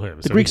couldn't kill him.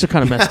 the Greeks are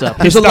kind of messed up.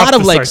 There's a lot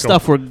of like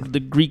stuff where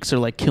the Greeks are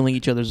like killing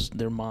each other's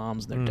their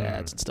moms and their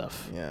dads and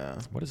stuff. Yeah.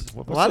 What is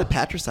A lot of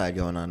patricide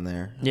going on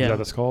there. Yeah. Is that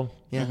what's called?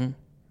 Yeah. Mhm.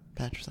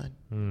 Patricide.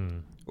 Hmm.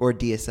 Or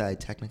deicide,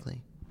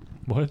 technically.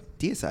 What?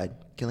 Deicide.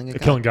 Killing a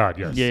god. Killing God,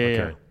 yes. Yeah, yeah, okay.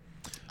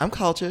 yeah. I'm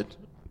cultured.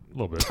 A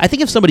little bit. I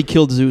think if somebody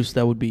killed Zeus,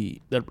 that would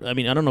be. I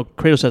mean, I don't know.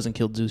 Kratos hasn't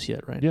killed Zeus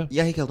yet, right? Yeah.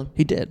 Yeah, he killed him.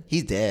 he did.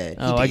 He's dead.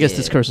 Oh, I guess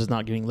this curse is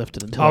not getting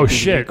lifted until. Oh, I do the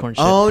shit. acorn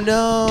shit. Oh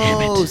no!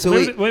 Damn it. So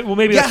Maybe- wait, well,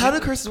 maybe yeah. that's- How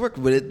do curses work?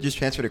 Would it just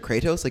transfer to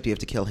Kratos? Like, do you have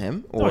to kill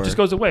him? Or No, it just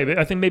goes away.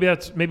 I think maybe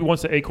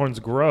once the acorns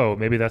grow,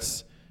 maybe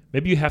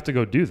you have to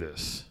go do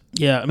this.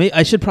 Yeah,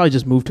 I should probably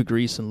just move to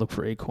Greece and look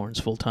for acorns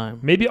full time.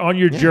 Maybe on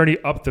your journey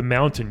up the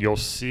mountain, you'll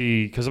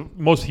see, because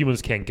most humans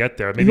can't get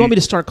there. Maybe You want me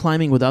to start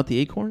climbing without the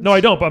acorns? No,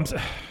 I don't. But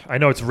I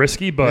know it's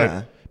risky, but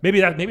Yeah. maybe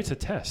it's a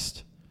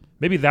test.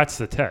 Maybe that's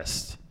the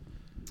test.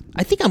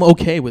 I think I'm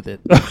okay with it.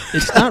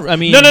 It's not. I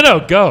mean, No,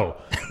 go.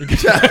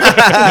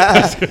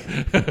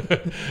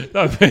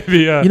 No, maybe.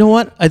 You know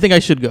what? I think I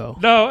should go.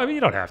 No, I mean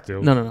you don't have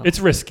to. No. It's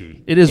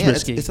risky. It is Yeah,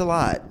 risky. It's a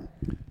lot,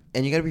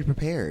 and you got to be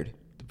prepared.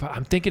 But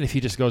I'm thinking if he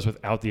just goes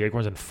without the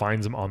acorns and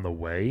finds them on the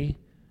way,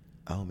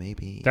 Oh,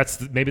 maybe.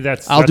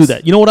 I'll do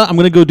that. You know what? I'm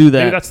gonna go do Maybe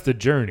that. that's the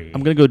journey.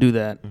 I'm gonna go do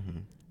that,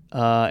 Mm-hmm.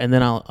 and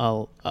then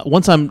I'll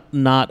once I'm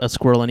not a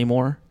squirrel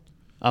anymore,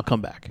 I'll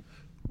come back.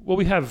 Well,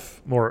 we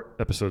have more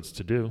episodes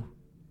to do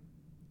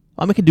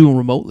I can do them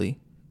remotely.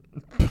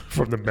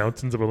 from the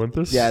mountains of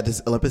Olympus. Yeah.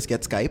 Does Olympus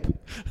get Skype?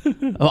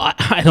 Oh,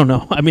 I don't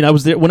know. I mean, I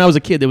was there when I was a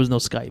kid. There was no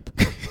Skype.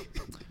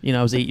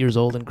 I was 8 years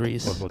old in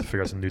Greece. We'll have to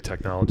figure out some new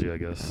technology, I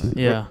guess.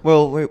 Yeah.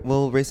 Well,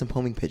 we'll raise some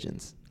homing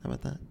pigeons. How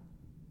about that?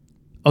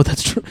 Oh,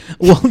 that's true.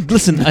 Well,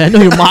 listen, I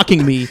know you're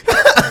mocking me,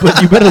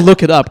 but you better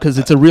look it up because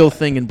it's a real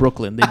thing in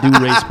Brooklyn. They do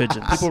raise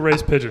pigeons. People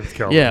raise pigeons,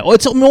 Calvin. Yeah. Well,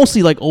 it's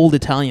mostly like old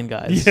Italian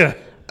guys. Yeah.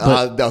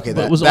 Okay, but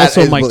that it was that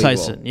also is Mike believable.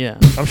 Tyson. Yeah.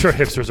 I'm sure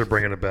hipsters are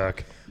bringing it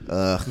back.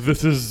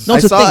 This is No,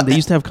 it's I a saw- thing. They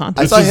used to have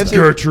contests. saw this is hipster-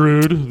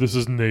 Gertrude. This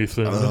is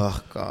Nathan. Oh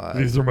God.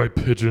 These are my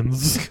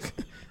pigeons.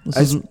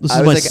 This is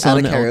I my was like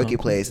son. at a karaoke Elton.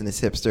 place, and this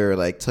hipster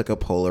like took a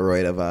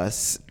Polaroid of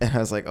us, and I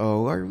was like,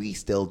 "Oh, are we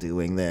still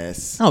doing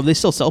this?" Oh, they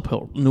still sell the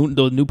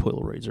new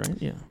Polaroids, right?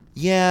 Yeah.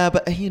 Yeah,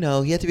 but you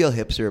know, he had to be all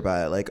hipster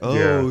about it. Like, oh,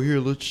 Yeah.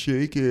 here, let's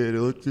shake it.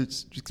 Let's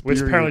experience.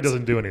 Which apparently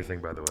doesn't do anything,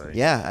 by the way.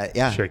 Yeah,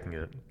 yeah. Shaking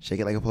it Shake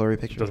it like a Polaroid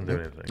picture. doesn't do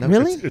Nope. anything. Nope.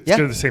 Really? It's Yeah.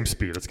 got the same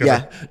speed. It's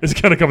gonna, it's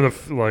gonna come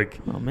like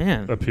Oh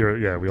man. appear.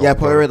 Yeah, we Yeah, all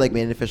Polaroid like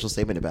made an official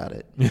statement about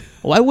it.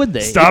 Why would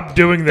they? Stop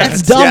doing that.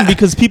 That's dumb Yeah.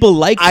 because people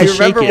like to I shake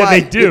remember it. Yeah, why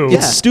they do.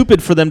 It's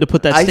stupid for them to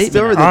put that I statement.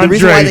 still out. remember the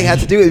reason why Andre. they had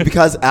to do it is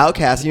because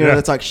Outkast, you know, Yeah.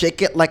 the song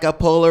 "Shake It Like a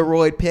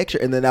Polaroid Picture,"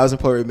 and then that was when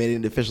Polaroid made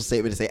an official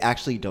statement to say,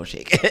 "Actually, don't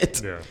shake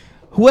it." Yeah.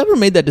 Whoever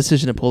made that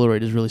decision at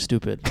Polaroid is really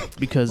stupid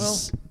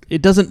because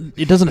it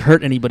doesn't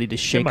hurt anybody to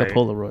shake a might.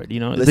 Polaroid.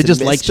 You know, Listen, they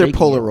just like Mr. shaking it.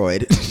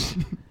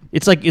 Polaroid.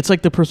 It's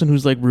like the person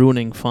who's like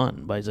ruining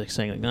fun by like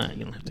saying like, nah,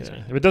 you don't have to.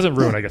 If it doesn't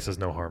ruin, I guess there's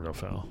no harm, no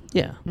foul.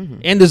 Yeah,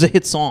 and there's a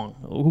hit song.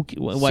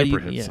 Why Super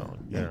do you? hit Yeah. song.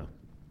 Yeah.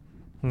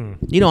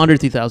 You know, Andre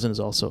 3000 is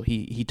also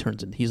he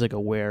turns in. He's like a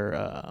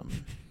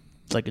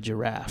like a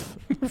giraffe.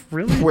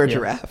 Really? Wear Yeah,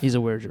 giraffe. He's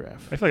a were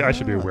giraffe. I feel like I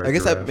should be aware. I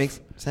guess that makes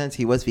sense.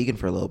 He was vegan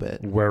for a little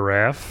bit.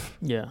 Giraffe,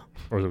 Yeah.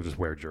 or is it just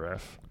wear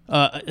giraffe?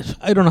 I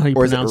don't know how you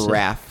Or is it pronounce it.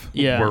 raff?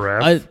 Yeah,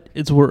 Giraffe?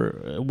 it's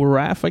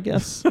giraffe, I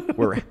guess.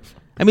 We're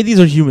I mean, these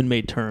are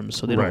human-made terms,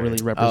 so they Right. don't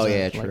really represent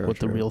yeah, like true, what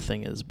the true. real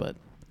thing is. But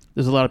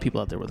there's a lot of people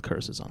out there with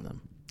curses on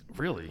them.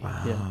 Really?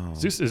 Yeah.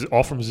 Zeus is it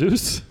all from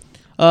Zeus?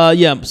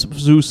 Yeah,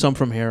 Zeus, some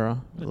from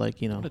Hera.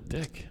 Like, you know, What a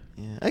dick.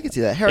 Yeah, I can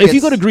see that. Harry if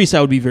you go gets- to Greece,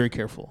 I would be very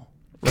careful.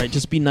 Right,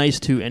 just be nice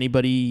to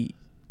anybody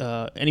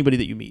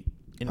that you meet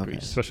in Okay.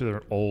 Greece. Especially they're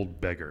an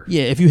old beggar.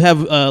 Yeah, if you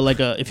have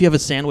if you have a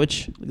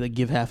sandwich, like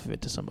give half of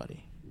it to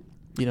somebody.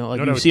 You know, like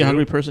You know what you I see a would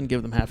hungry do? person,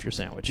 give them half your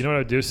sandwich. Do you know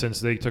what I'd do since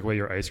they took away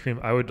your ice cream?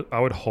 I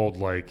would hold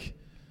like,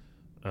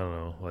 I don't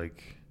know,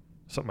 like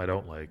something I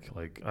don't like.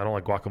 Like I don't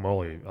like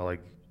guacamole. I like.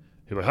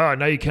 He's like,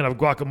 now you can't have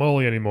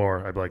guacamole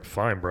anymore. I'd be like,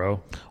 fine,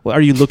 bro. Well,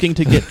 are you looking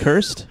to get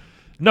cursed?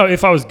 No,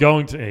 if I was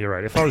going to, you're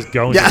right. If I was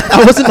going Yeah.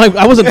 to,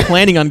 I wasn't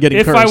planning on getting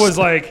if cursed. I was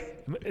like,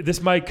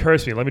 this might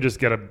curse me. Let me just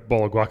get a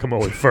bowl of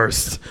guacamole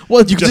first.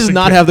 well, you could just just in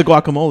not case. have the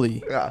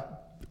guacamole. Yeah.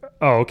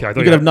 Oh, okay. I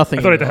thought could have nothing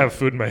I thought I had in to it. have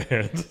food in my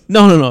hand.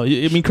 No. I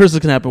mean, curses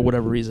can happen for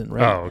whatever reason,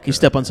 right? Oh, okay. You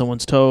step on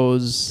someone's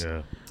toes,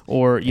 Yeah.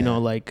 or you know, Yeah.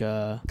 like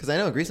Because I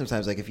know in Greece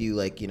sometimes, like if you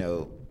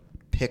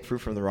pick fruit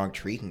from the wrong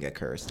tree, you can get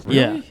cursed.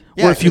 yeah.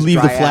 Yeah, Or if you there's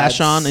leave the flash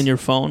dryads. on in your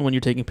phone when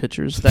you're taking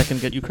pictures, that can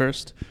get you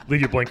cursed. Leave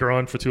your blinker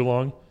on for too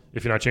long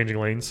if you're not changing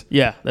lanes.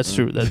 Yeah, that's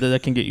true.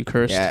 That can get you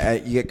cursed. Yeah,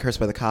 you get cursed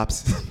by the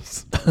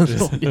cops.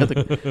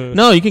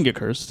 No, you can get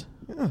cursed.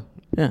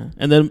 Yeah,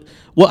 and then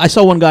I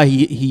saw one guy.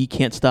 He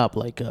can't stop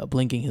like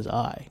blinking his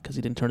eye because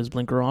he didn't turn his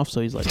blinker off,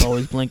 so he's like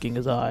always blinking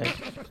his eye,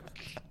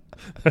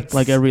 That's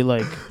like every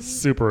like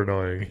super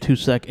annoying. 2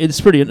 seconds.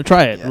 It's pretty.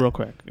 Try it Yeah. real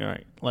quick. All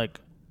right, like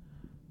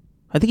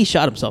I think he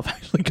shot himself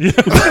actually.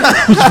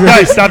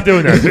 Guys, stop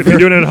doing that. If you're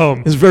doing it at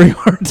home, It's very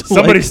hard to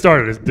somebody like,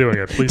 started doing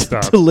it. Please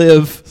stop. to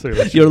live Say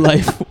that your shit.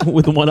 life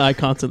with one eye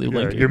constantly Yeah,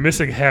 blinking. you're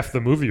missing half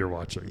the movie you're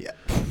watching. Yeah.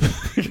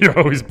 You're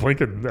always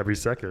blinking every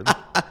second.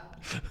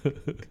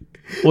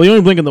 Well, you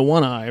only blink in the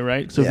one eye,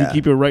 right? So if Yeah. you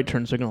keep your right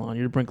turn signal on,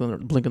 you're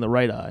blinking the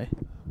right eye.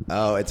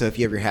 Oh, and so if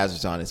you have your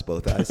hazards on, it's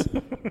both eyes.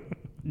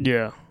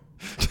 Yeah.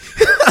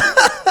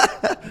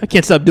 I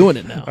can't stop doing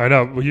it now. I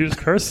know. Well, you just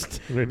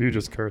cursed. Maybe you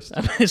just cursed.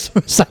 I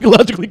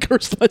psychologically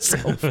cursed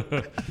myself. You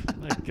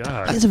My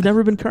God, guys have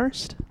never been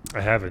cursed?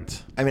 I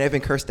haven't. I mean, I've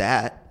been cursed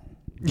at,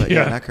 but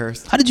yeah, Yeah. not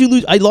cursed. How did you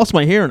lose? I lost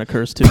my hair in a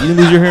curse too. You didn't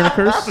lose your hair in a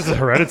curse? This is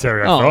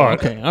hereditary. I Oh, thought.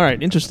 okay. All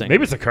right. Interesting.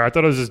 Maybe it's a curse. I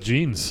thought it was just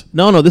genes.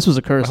 No, this was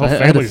a curse. My I whole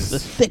had a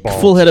family's thick,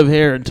 bald. full head of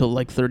hair until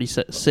like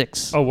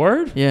 36. A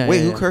word? Yeah. Wait,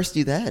 yeah, who yeah. cursed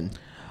you then?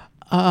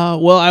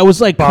 Well, I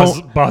was like,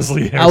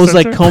 Bosley Hair I was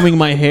like Center? combing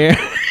my hair.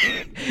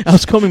 I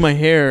was combing my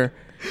hair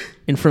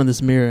in front of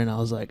this mirror, and I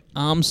was like,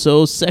 "I'm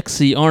so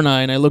sexy, aren't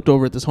I?" And I looked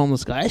over at this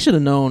homeless guy. I should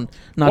have known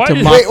not Why to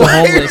did- mock Wait, the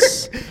why-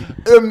 homeless.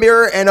 A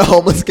mirror and a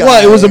homeless guy.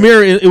 Well, it was a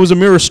mirror. It was a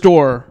mirror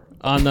store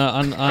on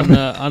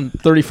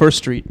 31st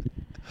Street.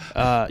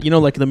 You know,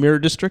 like the Mirror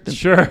District. And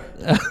Sure.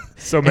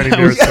 So many I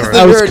mirror was, Yes, stores.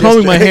 I was Mirror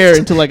combing my District. hair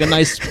into like a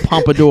nice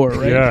pompadour,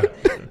 right? Yeah.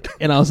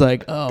 And I was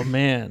like, "Oh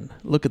man,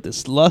 look at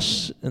this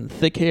lush and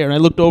thick hair." And I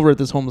looked over at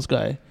this homeless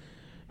guy,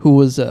 who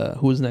was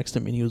next to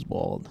me, and he was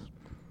bald.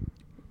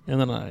 And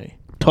then I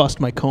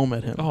tossed my comb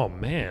at him. Oh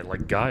man,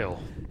 like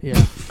Guile.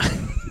 Yeah,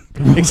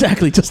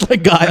 exactly, just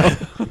like Guile.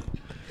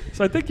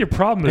 So I think your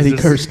problem is And he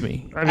just- cursed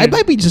me. I I, mean-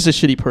 might be just a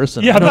shitty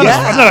person. Yeah, I don't know.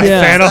 I'm not a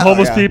Yeah. fan of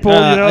homeless Yeah. people. You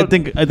know,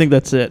 I think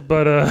that's it.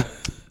 But I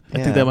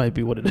think that might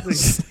be what it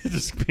is.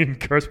 just being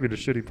cursed being a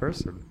shitty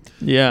person.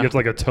 Yeah. You have to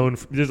like atone.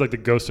 There's like the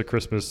ghost of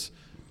Christmas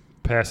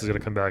past is gonna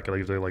come back and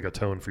you have to like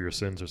atone for your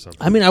sins or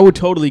something. I mean, I would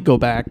totally go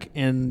back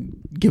and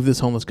give this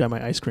homeless guy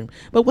my ice cream.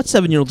 But what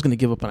 7-year-old's going to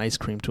give up an ice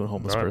cream to a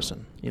homeless Right.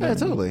 person? You know Yeah,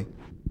 what I mean? totally.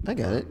 I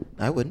get it.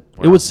 I would.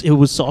 It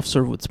was soft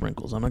serve with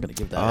sprinkles. I'm not gonna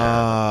give that. Oh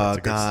that's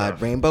a good God,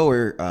 stuff. rainbow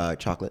or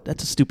chocolate?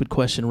 That's a stupid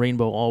question.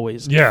 Rainbow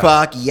always. Yeah.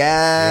 Fuck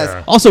yes.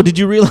 Yeah. Also, did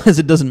you realize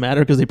it doesn't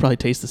matter because they probably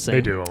taste the same?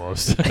 They do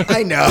almost.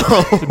 I know.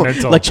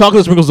 Mental. Like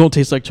chocolate sprinkles don't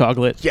taste like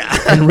chocolate. Yeah.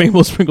 And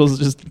rainbow sprinkles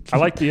just. I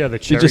like the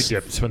cherry just-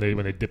 dips when they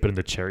dip it in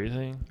the cherry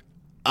thing.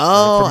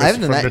 Oh, From I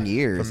haven't done from that in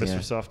years. From Mr. Yeah.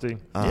 Softy.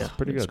 Oh, It's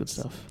pretty it's good. good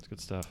stuff. It's good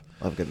stuff.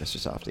 Love good Mr.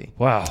 Softy.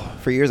 Wow.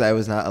 For years, I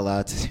was not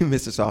allowed to do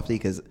Mr. Softy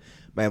because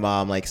my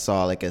mom like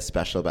saw like a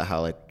special about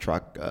how like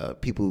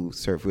people who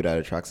serve food out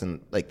of trucks, and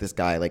like this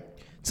guy like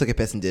took a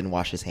piss and didn't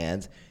wash his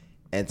hands,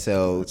 and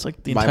so It's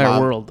like the my entire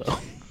mom- world, though.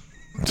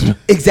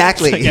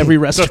 Exactly. Like every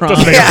restaurant.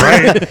 doesn't make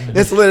it right.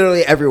 It's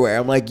literally everywhere.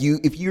 I'm like,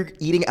 if you're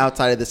eating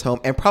outside of this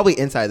home and probably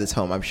inside this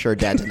home, I'm sure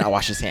Dad did not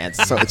wash his hands,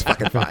 so it's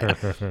fucking fine.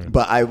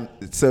 But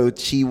so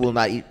she will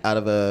not eat out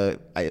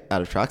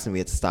of trucks, and we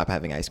had to stop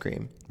having ice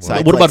cream. So I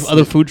had What to, about like,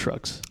 other sneak- food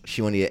trucks?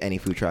 She won't eat at any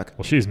food truck.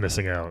 Well, she's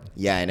missing out.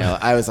 Yeah, I know.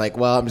 I was like,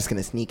 well, I'm just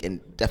gonna sneak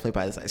and definitely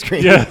buy this ice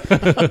cream. Yeah.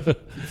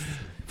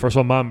 First of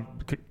all, Mom,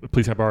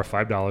 please can I borrow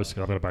 $5? Because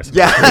I'm going to buy some.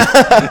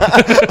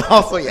 Yeah.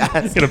 Also, yes.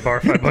 I'm going to borrow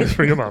 $5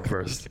 for your mom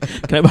first.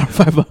 Can I borrow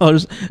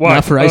 $5? What?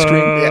 Not for ice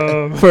cream.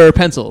 Um, For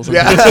pencils.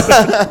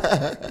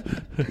 Yeah.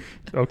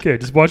 Okay,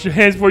 just wash your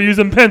hands before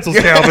using pencils,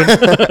 Calvin.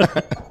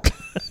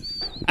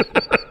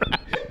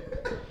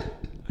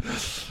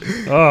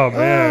 Oh,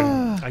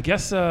 man. I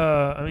guess,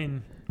 I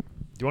mean, do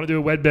you want to do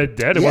a wed bed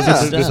dead? It Yeah.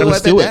 wasn't This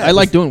Let's Wed do Bed it. Dads. I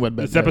like doing wed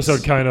bed. this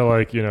episode kind of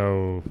like, you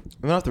know.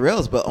 I went off the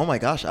rails, but oh my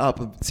gosh,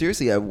 but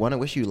seriously, I want to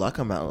wish you luck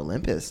on Mount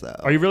Olympus, though.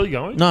 Are you really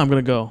going? No, I'm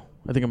gonna go.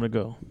 I think I'm gonna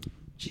go.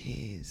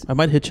 Jeez. I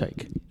might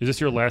hitchhike. Is this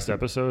your last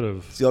episode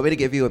of. So you want me to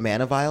give you a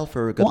mana vial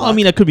for good Well, luck? I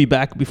mean, I could be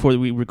back before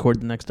we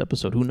record the next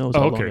episode. Who knows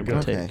how okay, long it will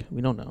good. take? Okay.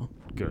 We don't know.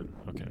 Good.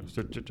 Okay.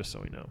 So, just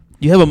so we know.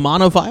 You have a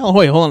mana vial?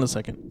 Wait, hold on a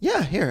second.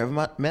 Yeah, here, I have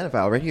a mana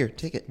vial right here.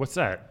 Take it. What's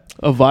that?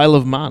 A vial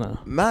of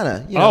mana.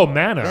 Mana. You Oh, know,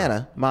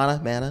 mana.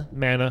 Mana.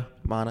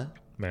 Mana.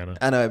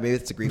 I know, maybe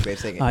it's a Greek way of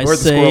saying it. I Or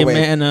it's a say squirrel way.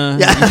 mana.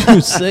 Yeah. You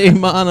say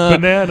mana.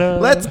 Banana.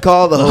 Let's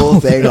call the whole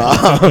thing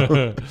off.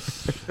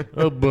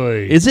 Oh,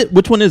 boy. Is it?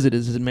 Which one is it?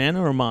 Is it mana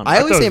or mana? I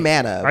always thought- say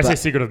mana. I say but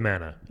Secret of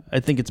Mana.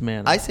 I think it's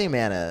mana. I say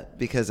mana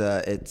because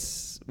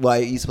it's. Well, I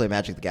used to play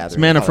Magic the Gathering.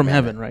 It's mana Call it from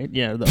heaven, right?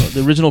 Yeah,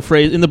 the original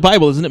phrase in the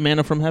Bible, isn't it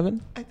mana from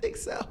heaven? I think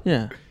so.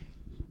 Yeah.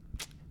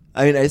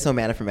 I mean, I just know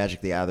mana from Magic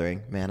the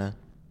Gathering. Mana.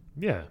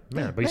 Yeah,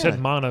 Mana. Yeah, But you Mana. said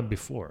Mana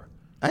before.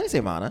 I didn't say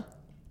mana.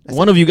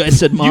 One of you guys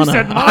said mana.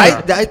 said mana.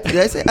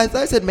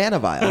 I said mana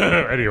vial.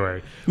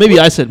 Anyway. Maybe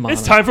I said mana.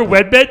 It's time for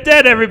Wed Bed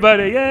Dead,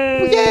 everybody.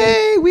 Yay!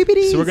 Yay,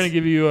 weepity. So we're going to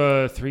give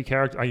you 3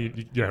 characters.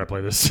 You know how to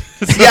play this.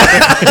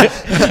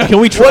 Yeah.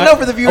 Can we try? Well, no,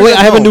 for the viewers Oh, wait, at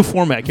I have a home. new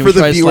format. Can For we the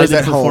try a viewers slightly at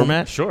different home.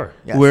 format? Sure.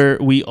 Yes. Where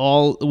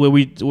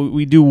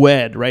we do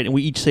wed, right? And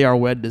we each say our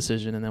wed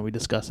decision, and then we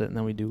discuss it, and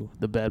then we do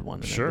the bed one.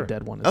 And then Sure. the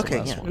dead one is Okay, the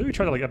last yeah. I one. think we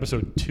tried that like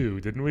episode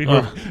 2, didn't we?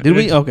 Oh, did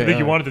we? Okay, I think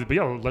you alright. wanted to, but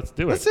yeah, let's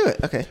do it. Let's do it.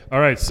 Okay. All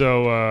right,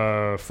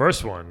 so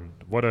first one.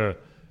 What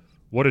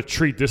a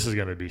treat this is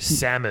going to be.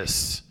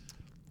 Samus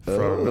from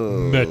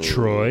Oh.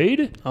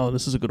 Metroid. Oh,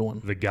 this is a good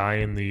one. The guy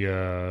in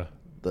the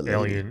The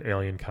lady.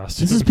 alien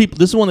costume. This is people.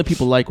 This is one that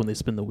people like when they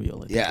spin the wheel.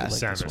 I think Yeah. they like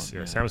this Samus.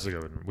 one, Yeah, Samus is a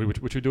good one.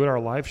 Which we do at our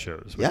live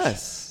shows. Which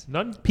Yes.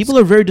 None. People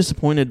are very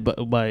disappointed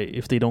by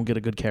if they don't get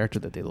a good character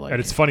that they like. And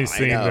it's funny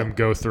seeing know. them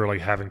go through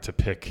like having to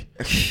pick,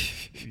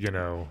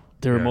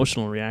 Their yeah.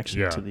 emotional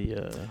reaction Yeah. to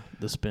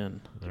the spin.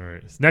 All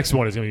right. This next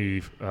one is going to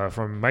be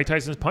from Mike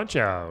Tyson's Punch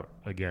Out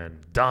again.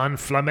 Don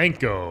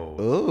Flamenco.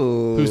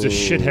 Ooh. Who's a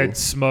shithead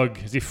smug?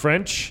 Is he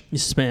French?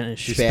 He's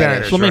Spanish. He's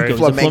Spanish, Flamenco. right? He's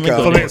a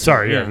Flamenco. flamenco.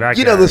 Sorry, yeah, that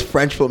You guy. know those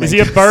French flamingos.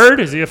 Is he a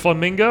bird? Is he a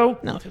flamingo?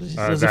 No, he's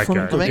That a guy.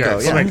 flamenco. Flamenco, Yeah, yeah.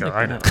 flamenco.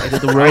 I know. I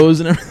did the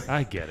rose and everything.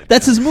 I get it.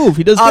 That's his move.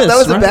 He does Oh, this. that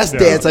was the right? best Yeah.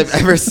 dance I've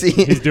ever seen.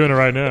 He's doing it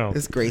right now.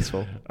 It's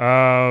graceful.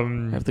 I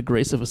have the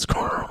grace of a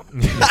squirrel.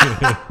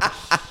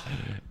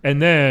 And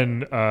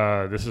then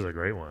this is a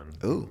great one.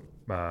 Ooh.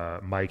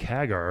 Mike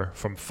Hagar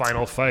from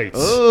Final Fights.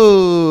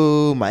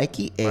 Ooh,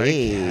 Mikey Mike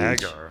H.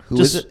 Hagar. Who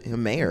is it? A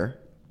mayor.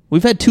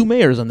 We've had 2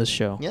 mayors on this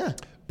show. Yeah.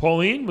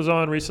 Pauline was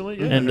on recently.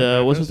 Yeah, And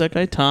what was that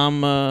guy?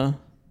 Tom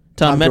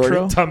Tom Metro?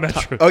 Jordan? Tom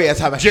Metro. Oh, yeah,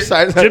 Tom Metro.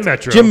 Sorry. Jim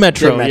Metro. Jim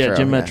Metro. Jim Metro, Yeah,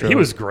 Jim yeah. Metro. He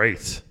was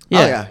great. Yeah.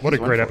 Oh, yeah. What a He's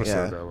great wonderful,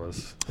 episode yeah. that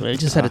was. He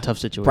just had a tough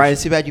situation. Brian,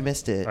 it's too bad you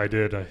missed it. I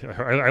did.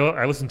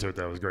 I listened to it.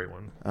 That was a great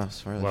one. Oh,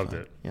 it's really Loved fun.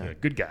 it. Yeah. Yeah,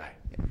 good guy.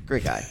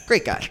 Great guy.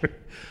 Great guy.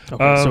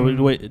 Okay, so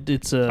wait,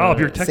 it's Oh,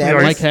 you're technically Sam-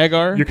 our, Mike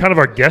Hagar. You're kind of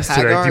our guest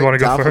today. Hagar, Do you want to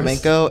go Don first?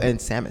 Flamenco, and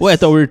Samus. Wait, I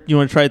thought you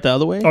want to try it the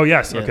other way? Oh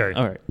yes. Yeah. Okay.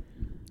 All right.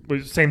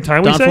 Wait, same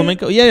time Don we say?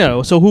 Flamenco.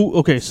 Yeah. So who?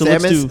 Okay. So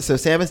let's do. So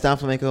Samus, Don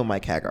Flamenco, and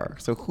Mike Hagar.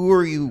 So who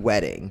are you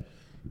wedding?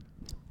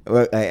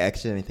 Well, I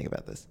actually didn't think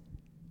about this.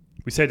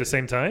 We say at the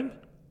same time.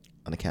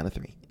 On the count of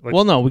 3. Like-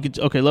 Well, no, we could.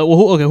 Okay. Well,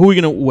 who are we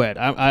gonna wed?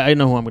 I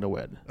know who I'm gonna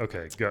wed.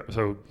 Okay. Go.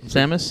 So.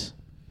 Samus.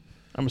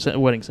 I'm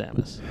wedding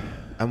Samus.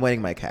 I'm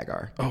wedding Mike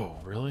Hagar. Oh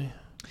really?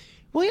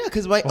 Well, yeah,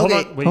 because Mike. Hold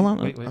Okay. on. Wait. Hold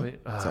on. Wait.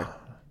 Sorry.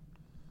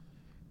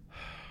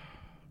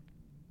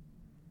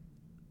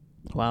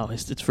 Wow,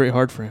 it's very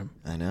hard for him.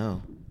 I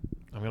know.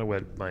 I'm gonna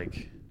wed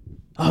Mike.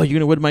 Oh, you're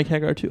gonna wed Mike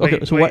Hagar too? Okay.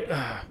 Wait, so wait,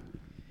 what?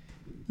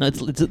 No,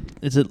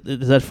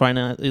 is that fine?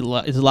 Is it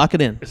lock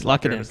it in? It's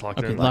lock it in. It's locked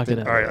Okay, in. lock it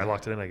in. All right, I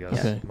locked it in, I guess.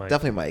 Okay. Mike.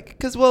 Definitely Mike.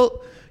 Because,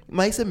 well,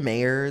 Mike's a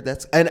mayor.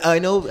 And I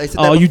know I said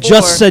Oh, that you before.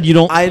 just said you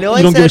don't. I know you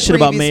I don't give a said shit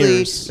about previously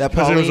mayors. that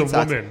Because it was a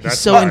Pauline woman. He's That's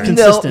so why.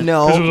 inconsistent.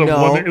 No, Because it was a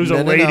no, woman. It was a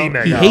no, lady no.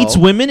 mayor. He hates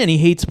women and he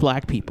hates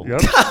black people.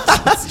 Yep,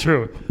 that's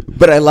true.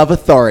 But I love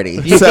authority.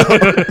 So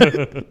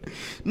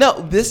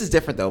no, this is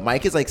different though.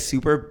 Mike is like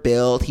super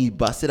built. He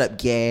busted up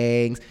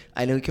gangs.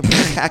 I know he can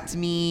protect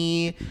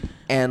me.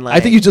 And like I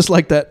think you just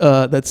like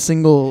that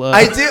single.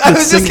 I do. I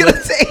was just gonna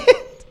say it.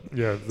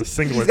 Yeah, the He's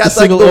singlet. got like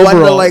single the one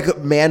overall. like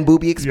man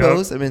boobie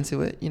exposed. I'm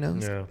into it. You know,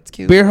 Yeah. it's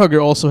cute. Bear Hugger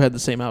also had the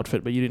same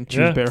outfit, but you didn't choose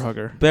Yeah. Bear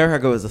Hugger. Bear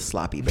Hugger was a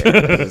sloppy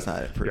bear. He was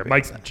not Yeah, improving.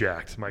 Mike's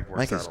jacked. Mike works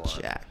Mike out is a lot.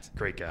 jacked.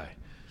 Great guy.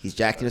 He's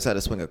jacked. He knows how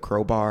to swing a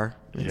crowbar.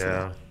 I'm into Yeah,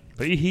 that.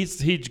 but he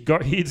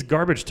eats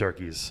garbage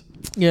turkeys.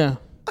 Yeah,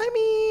 I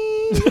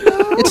mean, you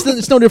know,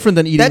 it's no different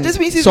than eating. that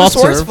just means he's soft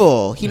serve.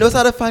 resourceful. He knows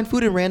how to find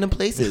food in random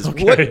places.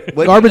 Okay.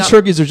 What Garbage not-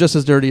 turkeys are just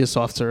as dirty as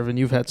soft serve, and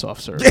you've had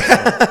soft serve.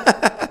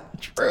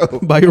 True.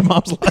 By your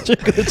mom's logic,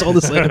 it's all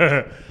the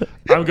same.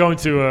 I'm going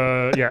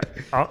to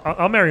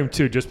I'll marry him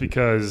too, just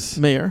because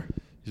Mayor.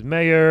 he's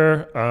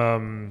mayor.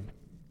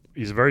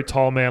 He's a very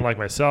tall man like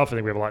myself. I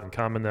think we have a lot in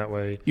common that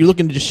way. You're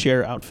looking to just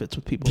share outfits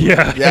with people.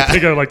 Yeah, Yeah. I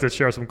think I'd like to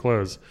share some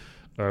clothes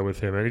with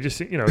him, and he just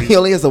He he's,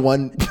 only has the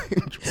one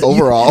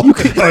overall. oh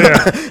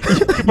yeah,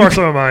 you can borrow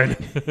some of mine.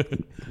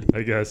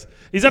 I guess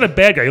he's not a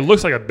bad guy. He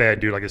looks like a bad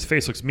dude. Like his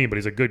face looks mean, but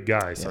he's a good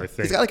guy. So I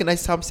think He's got like a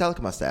nice Tom Selleck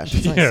mustache.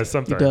 It's yeah, nice. He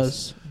sometimes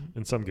does.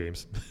 in some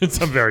games, in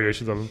some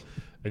variations of them.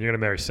 And you're gonna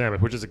marry Sam,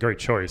 which is a great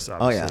choice.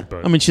 Obviously, yeah.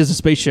 but I mean, she has a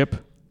spaceship.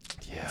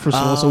 yeah. First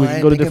of all, so Oh, we I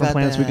can go to didn't think different about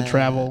planets. We can that.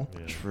 travel.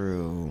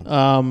 True.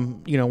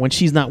 When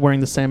she's not wearing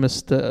the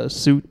Samus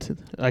suit,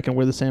 I can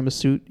wear the Samus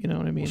suit. You know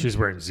what I mean? She's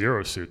wearing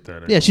Zero suit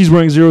then. Yeah, she's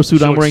wearing Zero suit.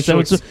 She I'm looks- wearing she Samus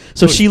looks- suit.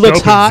 So she she looks looks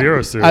dope in hot.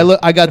 Zero suit.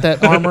 I got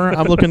that armor.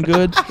 I'm looking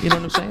good. You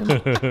know what I'm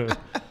saying?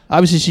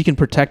 Obviously, she can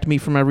protect me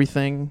from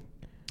everything.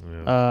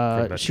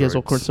 Yeah, from She has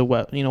all Metroids. sorts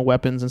of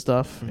weapons and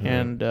stuff,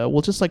 and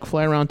we'll just like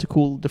fly around to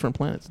cool different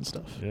planets and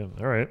stuff. Yeah.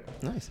 All right.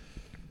 Nice.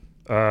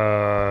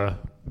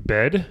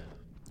 Bed.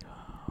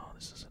 Oh,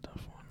 this is a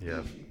tough one.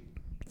 Yeah.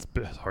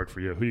 It's hard for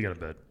you. Who are you gonna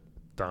bed?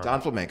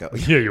 Don Flamenco.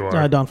 Yeah, you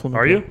are. Don Flamenco.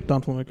 Are you?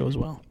 Don Flamenco as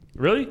well.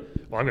 Really?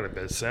 Well, I'm gonna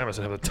bed Samus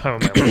and have the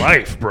time of my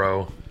life,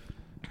 bro.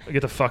 I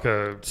get to fuck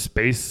a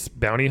space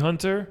bounty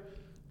hunter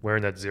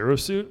wearing that Zero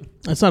suit.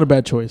 That's not a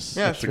bad choice.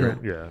 Yeah, That's a sure.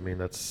 great- yeah, I mean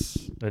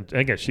that's and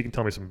again she can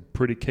tell me some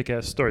pretty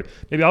kick-ass stories.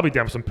 Maybe I'll be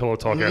down for some pillow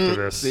talk after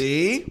this.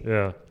 See?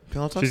 Yeah,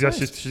 Pillow talk's she's got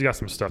nice. she's got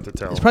some stuff to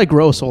tell. It's probably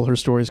gross, all her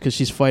stories, because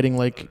she's fighting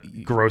like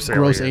Gross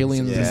aliens.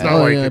 aliens. and It's stuff. not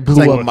like I the- It's blew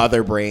like up.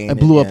 mother brain. I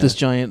blew up yeah. this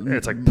giant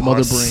It's like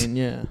mother pus. brain.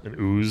 Yeah. An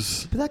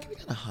ooze. But that can be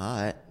kind of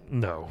hot.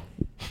 No.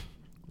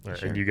 All right,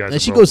 Sure. And you guys.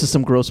 And she are goes both- to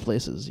some gross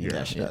places. you Yeah,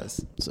 know, she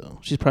does. So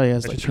she probably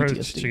has and like she, turns,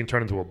 PTSD. she can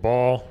turn into a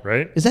ball,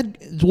 right? Is that?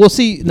 We'll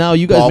see. Now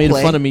you guys Ball made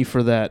play? fun of me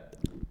for that,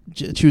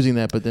 choosing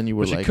that, but then you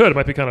were Well, she like, could. It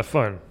might be kind of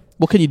fun.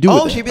 "What can you do?"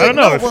 Oh, with she'd that? be I like,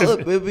 don't know, no, if- well, if-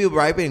 it would be a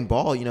vibrating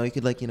ball. You know, you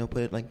could like,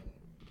 put it like.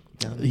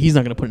 down. He's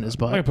not gonna put it in his I'm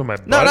gonna butt. put my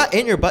butt. No, not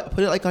in your butt.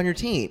 Put it like on your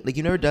taint. Like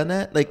you never done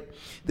that. Like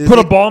there's, Put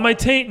a like- ball in my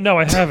taint? No,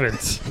 I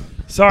haven't.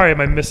 Sorry, am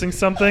I missing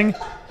something?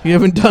 You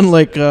haven't done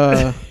like You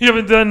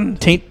haven't done.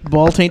 taint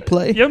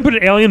play. You haven't put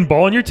an alien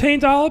ball in your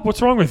taint, Olive?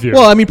 What's wrong with you?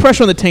 Well, I mean,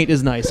 pressure on the taint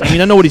is nice. I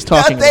mean, I know what he's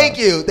talking Thank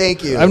about.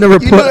 thank you. I've never You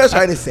put. know what I was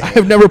trying to say.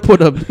 I've never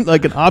put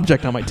an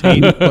object on my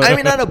taint. but- I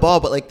mean, not a ball,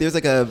 but like there's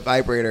like a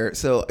vibrator.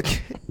 So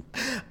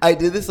I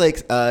did this like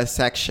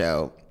sex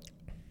show.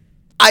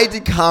 I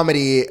did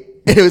comedy.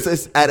 And it was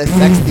at a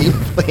sex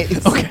themed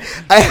place. Okay.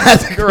 I had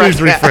to correct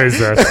Please rephrase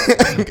that.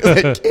 'Cause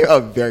it came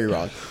out very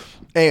wrong.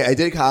 Anyway, I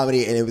did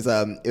comedy, and it was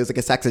like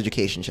a sex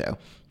education show.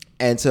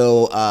 And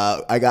so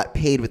I got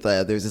paid with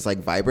there's this like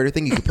vibrator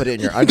thing you could put it in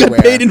your you underwear.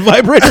 got paid in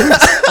vibrators.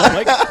 Oh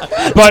my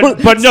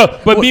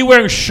God. But me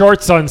wearing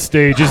shorts on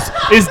stage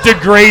is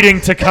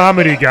degrading to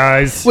comedy,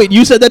 guys. Wait,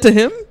 you said that to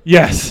him?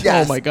 Yes.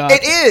 Yes, Oh my God.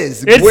 It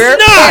is. It's Wear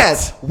not!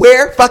 pants.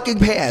 Wear fucking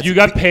pants. You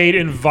got paid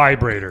in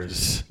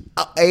vibrators.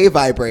 A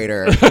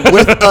vibrator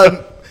with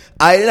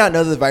I did not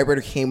know that the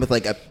vibrator came with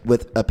like a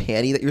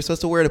panty that you're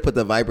supposed to wear to put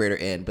the vibrator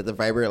in, but the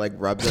vibrator like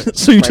rubs it.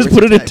 So you just vibrates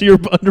put it your into your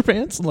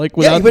underpants, like yeah,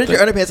 without you put it in the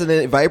your underpants and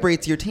then it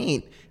vibrates your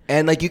taint,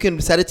 and like you can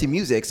set it to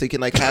music, so you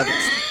can like have.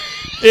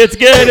 It's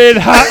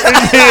getting hot in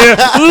here.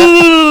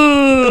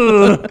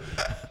 Ooh.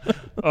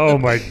 Oh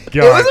my God, It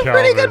was a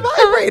pretty good Calvin.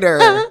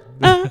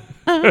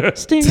 vibrator.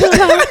 Stay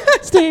alive,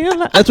 stay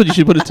alive. That's what you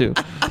should put it to.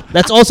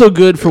 That's also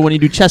good for when you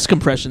do chest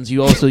compressions.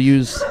 You also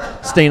use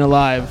 "Staying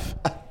Alive."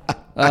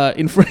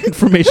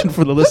 Information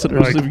for the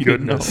listeners My if you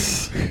didn't know.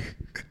 goodness.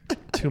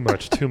 Too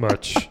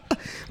much.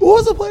 What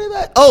was the point of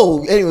that?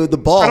 Oh, anyway, the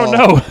ball. I don't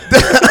know.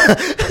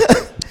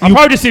 I'll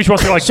probably just see if she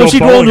wants to like So go she'd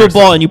bowling roll into or a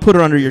ball something. and you put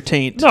her under your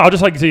taint. No, I'll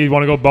just like see you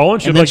want to go bowling.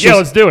 She'll And be then like, yeah,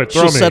 let's do it.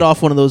 Throw She'll me. set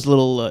off one of those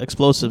little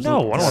explosives. No,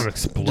 I don't want an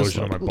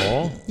explosion on my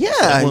ball.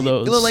 Yeah, One of you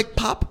those. little like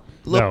pop.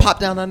 A little No. pop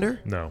down under.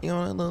 No. You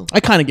know, a little. I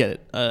kind of get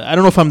it. I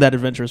don't know if I'm that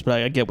adventurous,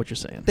 but I get what you're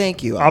saying.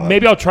 Thank you.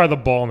 Maybe I'll try the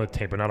ball and the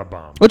tank, but not a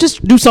bomb. Well,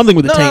 just do something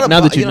with the No, tank not a now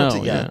bo- that you you don't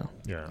know. have to-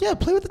 Yeah. Yeah. Yeah,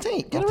 play with the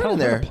tank. Get I'll it tell right in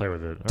him how there. to play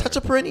with it. Touch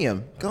a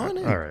perineum. Go on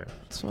in. All right.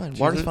 It's fine.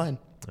 Water's fine.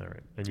 All right.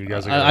 And you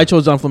guys are. I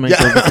chose Don Flamenco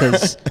Yeah.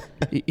 because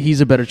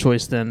he's a better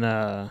choice than.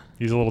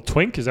 He's a little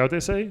twink. Is that what they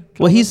say?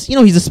 Well, he's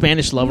a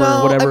Spanish lover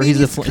or whatever. I mean,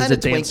 he's a kind he's a of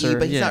dancer, twinky,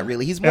 but he's yeah. not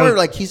really. He's more El-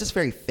 like he's just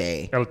very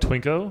fey. El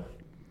Twinko.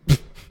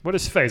 What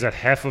is fey? Is that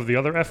half of the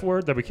other F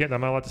word that we can't?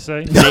 I'm not allowed to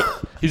say.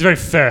 He's very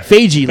fey.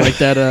 Fagey, like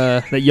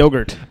that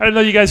yogurt. I didn't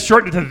know you guys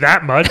shortened it to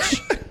that much.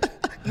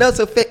 No,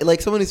 so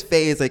like someone who's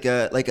fey is like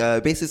a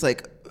basically it's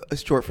like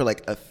short for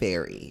like a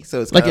fairy.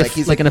 So it's Like kinda if-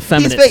 he's like an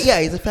effeminate. He's fey,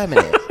 yeah, he's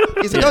effeminate.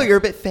 He's like, Yeah. oh, you're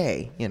a bit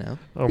fey, you know.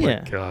 Oh my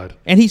Yeah. god,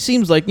 And he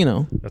seems like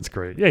that's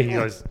great. Yeah, he's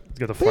got the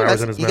But yeah,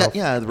 flowers in his you mouth. got,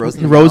 yeah, the roses.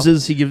 in the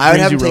roses. mouth. He gives. I would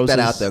brings have you him take that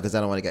out roses. though because I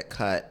don't want to get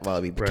cut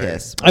while we Right.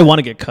 kiss. I want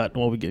to get cut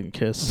while we get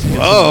kissed.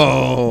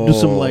 Oh, Do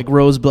some like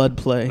rosebud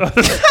play.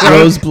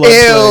 Rosebud play.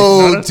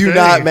 Ew! Not a Do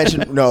not thing.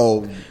 mention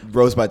no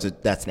rosebuds.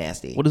 That's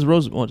nasty. What is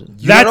rose? What is,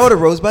 You don't know what a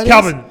rosebud is?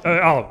 Calvin,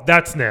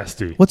 that's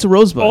nasty. what's a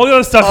rosebud? All the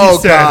other stuff Oh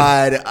he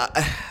said.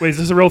 God! Wait, is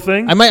this a real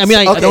thing? I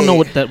don't know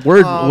what that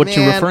word. Oh, what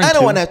you're man, referring to. I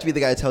don't want to have to be the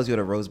guy that tells you what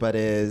a rosebud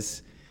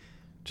is.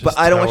 Just But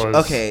I don't tell want you.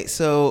 us. Okay,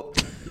 so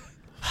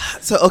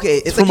okay,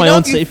 it's for like my you know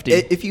own if you, safety.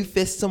 If you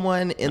fist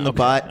someone in the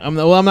butt, I'm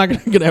not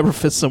gonna ever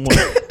fist someone.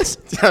 I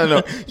don't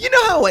know. You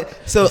know how it.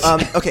 So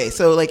okay,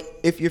 so like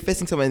if you're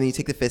fisting someone and you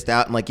take the fist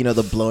out and like you know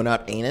the blown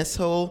out anus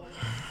hole,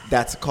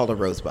 that's called a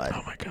rosebud.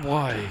 Oh my god.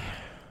 Why?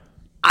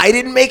 I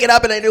didn't make it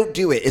up and I don't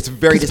do it. It's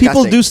very Because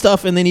disgusting. people do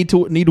stuff and they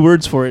need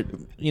words for it.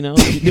 You know,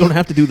 you don't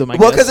have to do them. I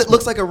well guess. because it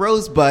looks like a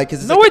rosebud.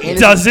 Because No, it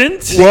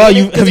doesn't. Well,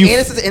 Because the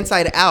anus is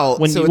inside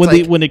out. when so you, it's when,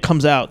 like, when it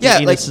comes out. yeah,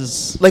 the like anus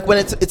is, like when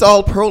it's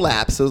all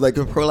prolapse. So like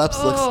the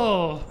prolapse looks.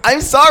 Oh.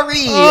 I'm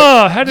sorry.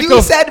 Oh, how'd it you go-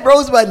 said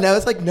rosebud. Now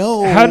it's like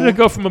no. How did it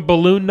go from a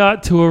balloon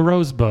knot to a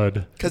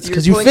rosebud?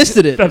 because you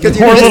fisted it. That 'Cause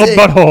poor you're little missing-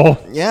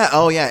 butthole. Yeah.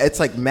 Oh yeah. It's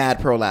like mad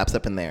prolapse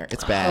up in there.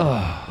 It's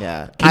bad.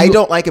 Yeah. I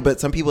don't like it,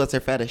 but some people that's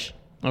their fetish.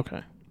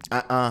 Okay.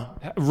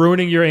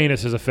 Ruining your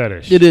anus is a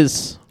fetish. It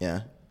is.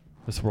 Yeah.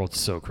 This world's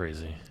so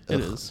crazy. It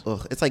Ugh, is.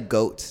 Ugh. It's like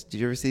goats. Did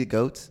you ever see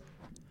goats?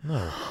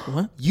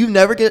 What? You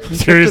never get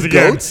Serious with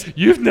again. goats?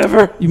 You've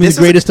never. You mean This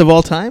the is- greatest of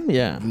all time?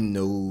 Yeah.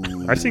 No.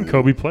 I've seen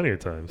Kobe plenty of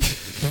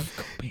times.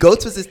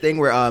 Goats was this thing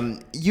where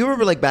you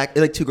remember like back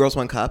like Two Girls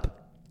One Cup.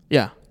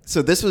 Yeah.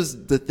 So this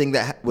was the thing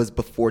that was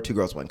before Two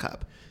Girls One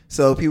Cup.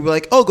 So people were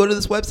like, "Oh, go to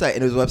this website,"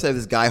 and it was a website of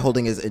this guy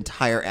holding his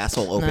entire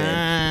asshole open,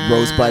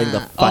 rosebudding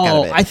the fuck out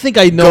of it. I think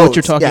I know what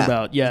you're Goats, talking yeah.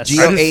 about. Yes.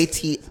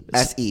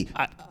 GOATSE.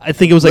 I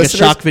think it was like Listeners-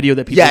 a shock video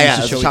that people Yeah, yeah, used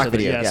it to was show a each shock other.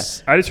 video,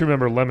 Yes. I just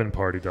remember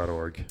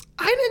lemonparty.org.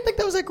 I didn't think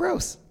that was that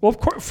gross. Well, of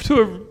course,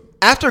 to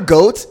After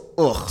goats,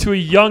 ugh. a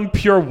young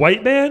pure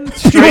white man,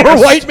 Pure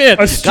white man.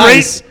 a straight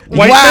Guys,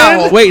 white wow.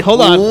 man. Wait,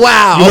 hold on.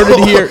 Wow. You heard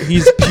it here.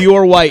 He's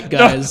pure white, No,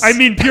 guys. I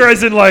mean pure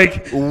as in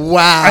like.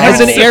 Wow. I As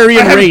haven't an seen- Aryan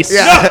I haven't- race.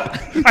 Yeah.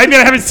 No, I mean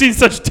I haven't seen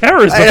such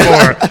terrors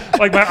before.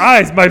 Like my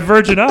eyes, my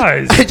virgin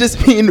eyes. I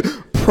just mean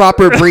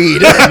proper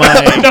breed. No,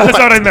 My that's not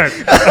what I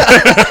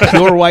meant.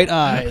 pure white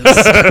eyes.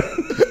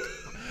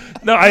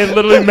 No, I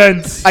literally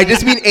meant. I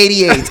just mean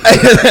 88.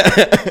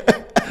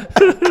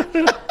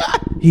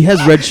 He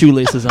has red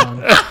shoelaces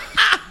on.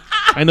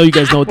 I know you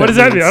guys know what, What does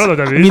that mean? means. I don't know what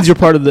that It means. means you're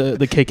part of the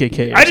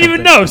KKK. or I didn't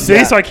even something. know. See,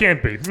 Yeah. so I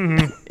can't be.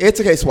 Mhm. It's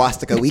okay,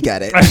 swastika. We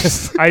get it.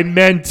 I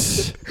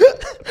meant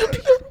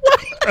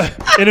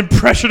an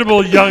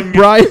impressionable young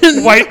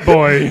Brian. white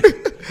boy,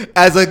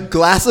 As a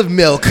glass of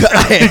milk.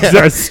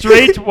 a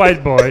straight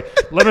white boy.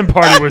 Lemon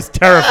Party was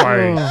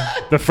terrifying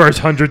the first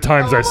 100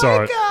 times I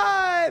saw it.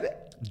 God.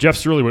 Jeff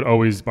Struley would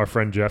always, my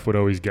friend Jeff would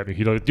always get me.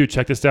 He'd like, dude,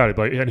 check this out. He'd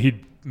be like, and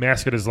he'd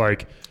mask it as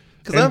like.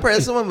 Because I'm pretty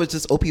someone was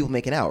just old people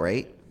making out,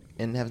 right?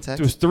 And having sex.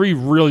 It was 3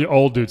 really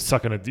old dudes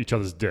sucking at each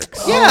other's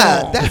dicks.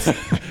 Yeah, that's It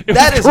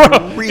that was is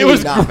gro- really it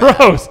was not bad.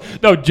 gross.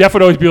 No, Jeff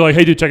would always be like,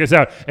 "Hey, dude, check this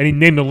out," and he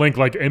named the link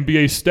like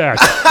NBA Stats,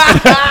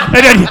 and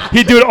then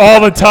he'd do it all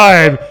the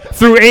time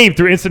through AIM,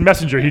 through Instant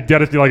Messenger. He'd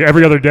get it like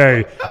every other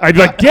day. I'd be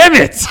like, "Damn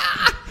it!"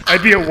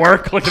 I'd be at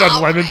work clicking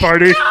on Lemon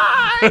Party.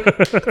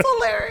 That's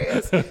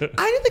hilarious. I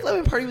didn't think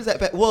Lemon Party was that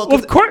bad. Well, Well,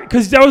 of course,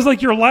 because that was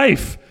like your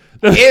life.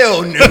 ew,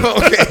 no.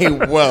 Okay,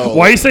 whoa.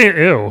 Why are you saying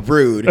ew?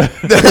 Rude.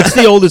 What's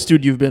the oldest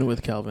dude you've been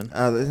with, Calvin?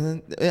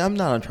 I'm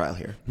not on trial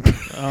here.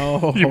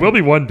 Oh, You will be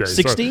one day. so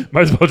 60?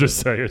 might as well just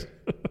say it.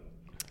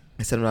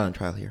 I said I'm not on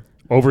trial here.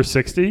 Over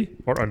 60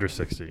 or under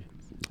 60?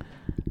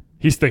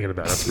 He's thinking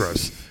about it. That's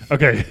gross.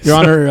 Okay. Your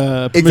Honor,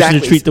 permission Exactly.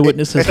 to treat the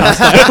witness as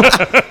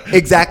hostile.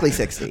 Exactly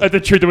 60. At the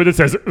truth the witness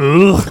says,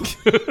 ugh.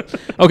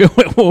 Okay,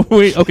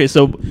 wait. Okay,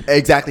 so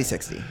Exactly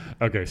 60.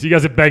 Okay, so you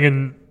guys are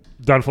banging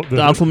Don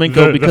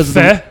Flamenco because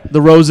the of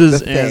the roses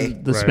The fae.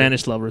 and the Right.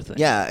 Spanish lover thing.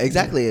 Yeah,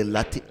 exactly.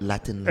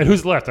 Latin. And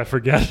who's left? I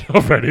forget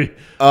already.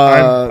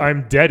 Uh,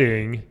 I'm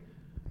deading.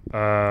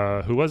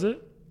 Who was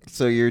it?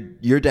 So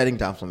you're deading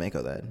Don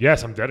Flamenco then.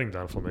 Yes, I'm deading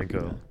Don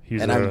Flamenco.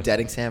 He's And I'm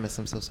deading Samus.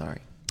 I'm so sorry.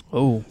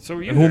 Oh, So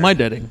are you and who am I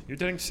there? dating? You're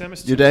deading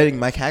Samus. You're too? dating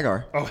Mike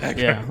Hagar. Oh heck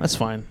Yeah, that's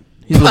fine.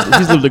 He's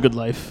lived a good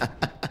life.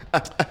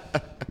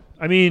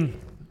 I mean,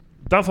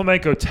 Don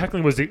Flamenco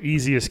technically was the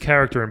easiest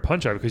character in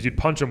Punch Out because you'd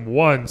punch him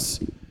once,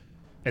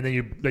 and then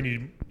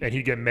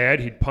he'd get mad.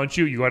 He'd punch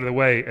you. You go out of the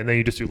way, and then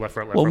you just do left,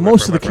 right, left. Well, right,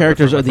 most left, of the right, left,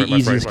 characters right, are the left, right,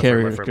 easiest left,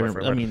 right, left, character. right, left,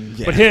 right, I left. mean,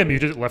 But him, you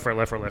just left, right,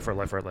 left, right, left, right,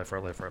 left, right, left,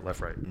 right, left, right,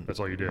 left, right. That's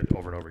all you did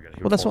over and over again.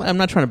 well, that's why I'm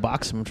not trying to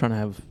box him. I'm trying to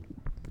have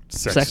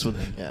sex with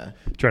him. Yeah.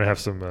 Trying to have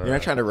some. You're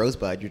not trying to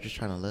rosebud. You're just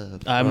trying to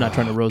love. I'm not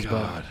trying to rosebud.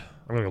 God.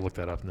 I'm gonna look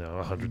that up now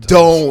 100 times.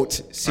 Don't.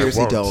 Seriously,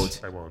 I won't.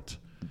 don't. I won't.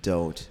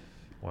 Don't.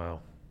 Wow.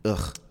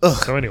 Ugh.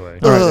 Ugh. So anyway,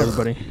 All right, Ugh.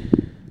 everybody.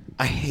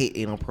 I hate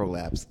anal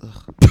prolapse.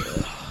 Ugh.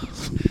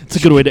 It's a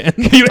good way to end.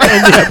 can you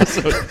end the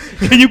episode?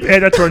 Can you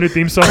add that to our new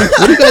theme song?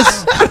 What do you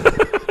guys?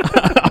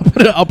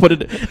 I'll put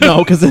it.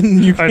 No, because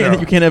then you I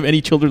know. can't have any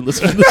children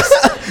listening to this.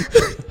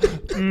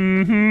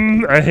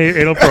 I hate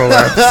anal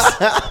prolapse.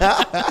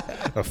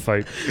 A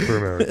fight for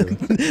America.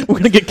 We're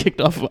gonna get kicked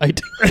off of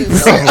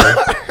iTunes.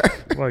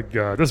 Oh, my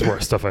God, this is more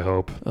stuff. I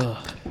hope.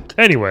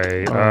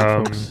 Anyway, All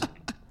right, folks.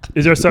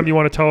 is there something you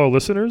want to tell our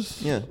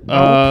listeners?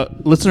 Yeah.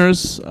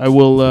 Listeners, I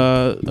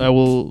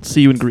will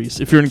see you in Greece.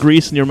 If you're in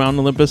Greece and you're Mount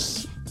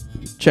Olympus,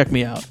 check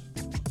me out.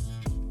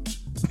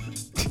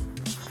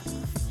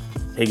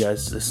 Hey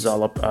guys, this is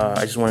all up.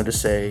 I just wanted to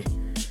say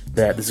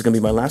that this is going to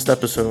be my last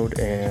episode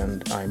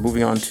and I'm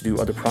moving on to do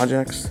other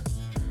projects.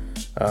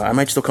 I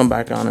might still come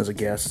back on as a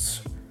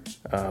guest,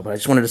 but I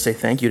just wanted to say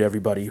thank you to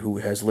everybody who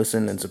has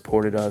listened and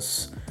supported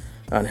us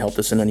and helped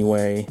us in any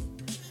way.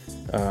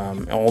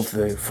 All of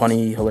the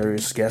funny,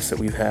 hilarious guests that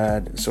we've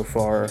had so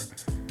far,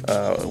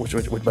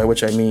 by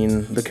which I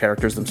mean the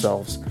characters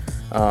themselves,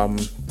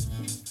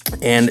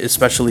 and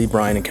especially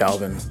Brian and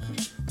Calvin,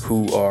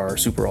 who are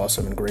super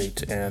awesome and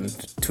great, and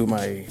two of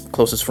my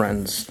closest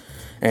friends.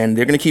 And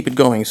they're going to keep it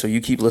going, so you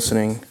keep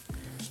listening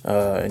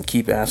and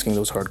keep asking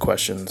those hard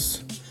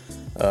questions.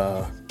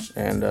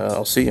 And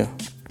I'll see you.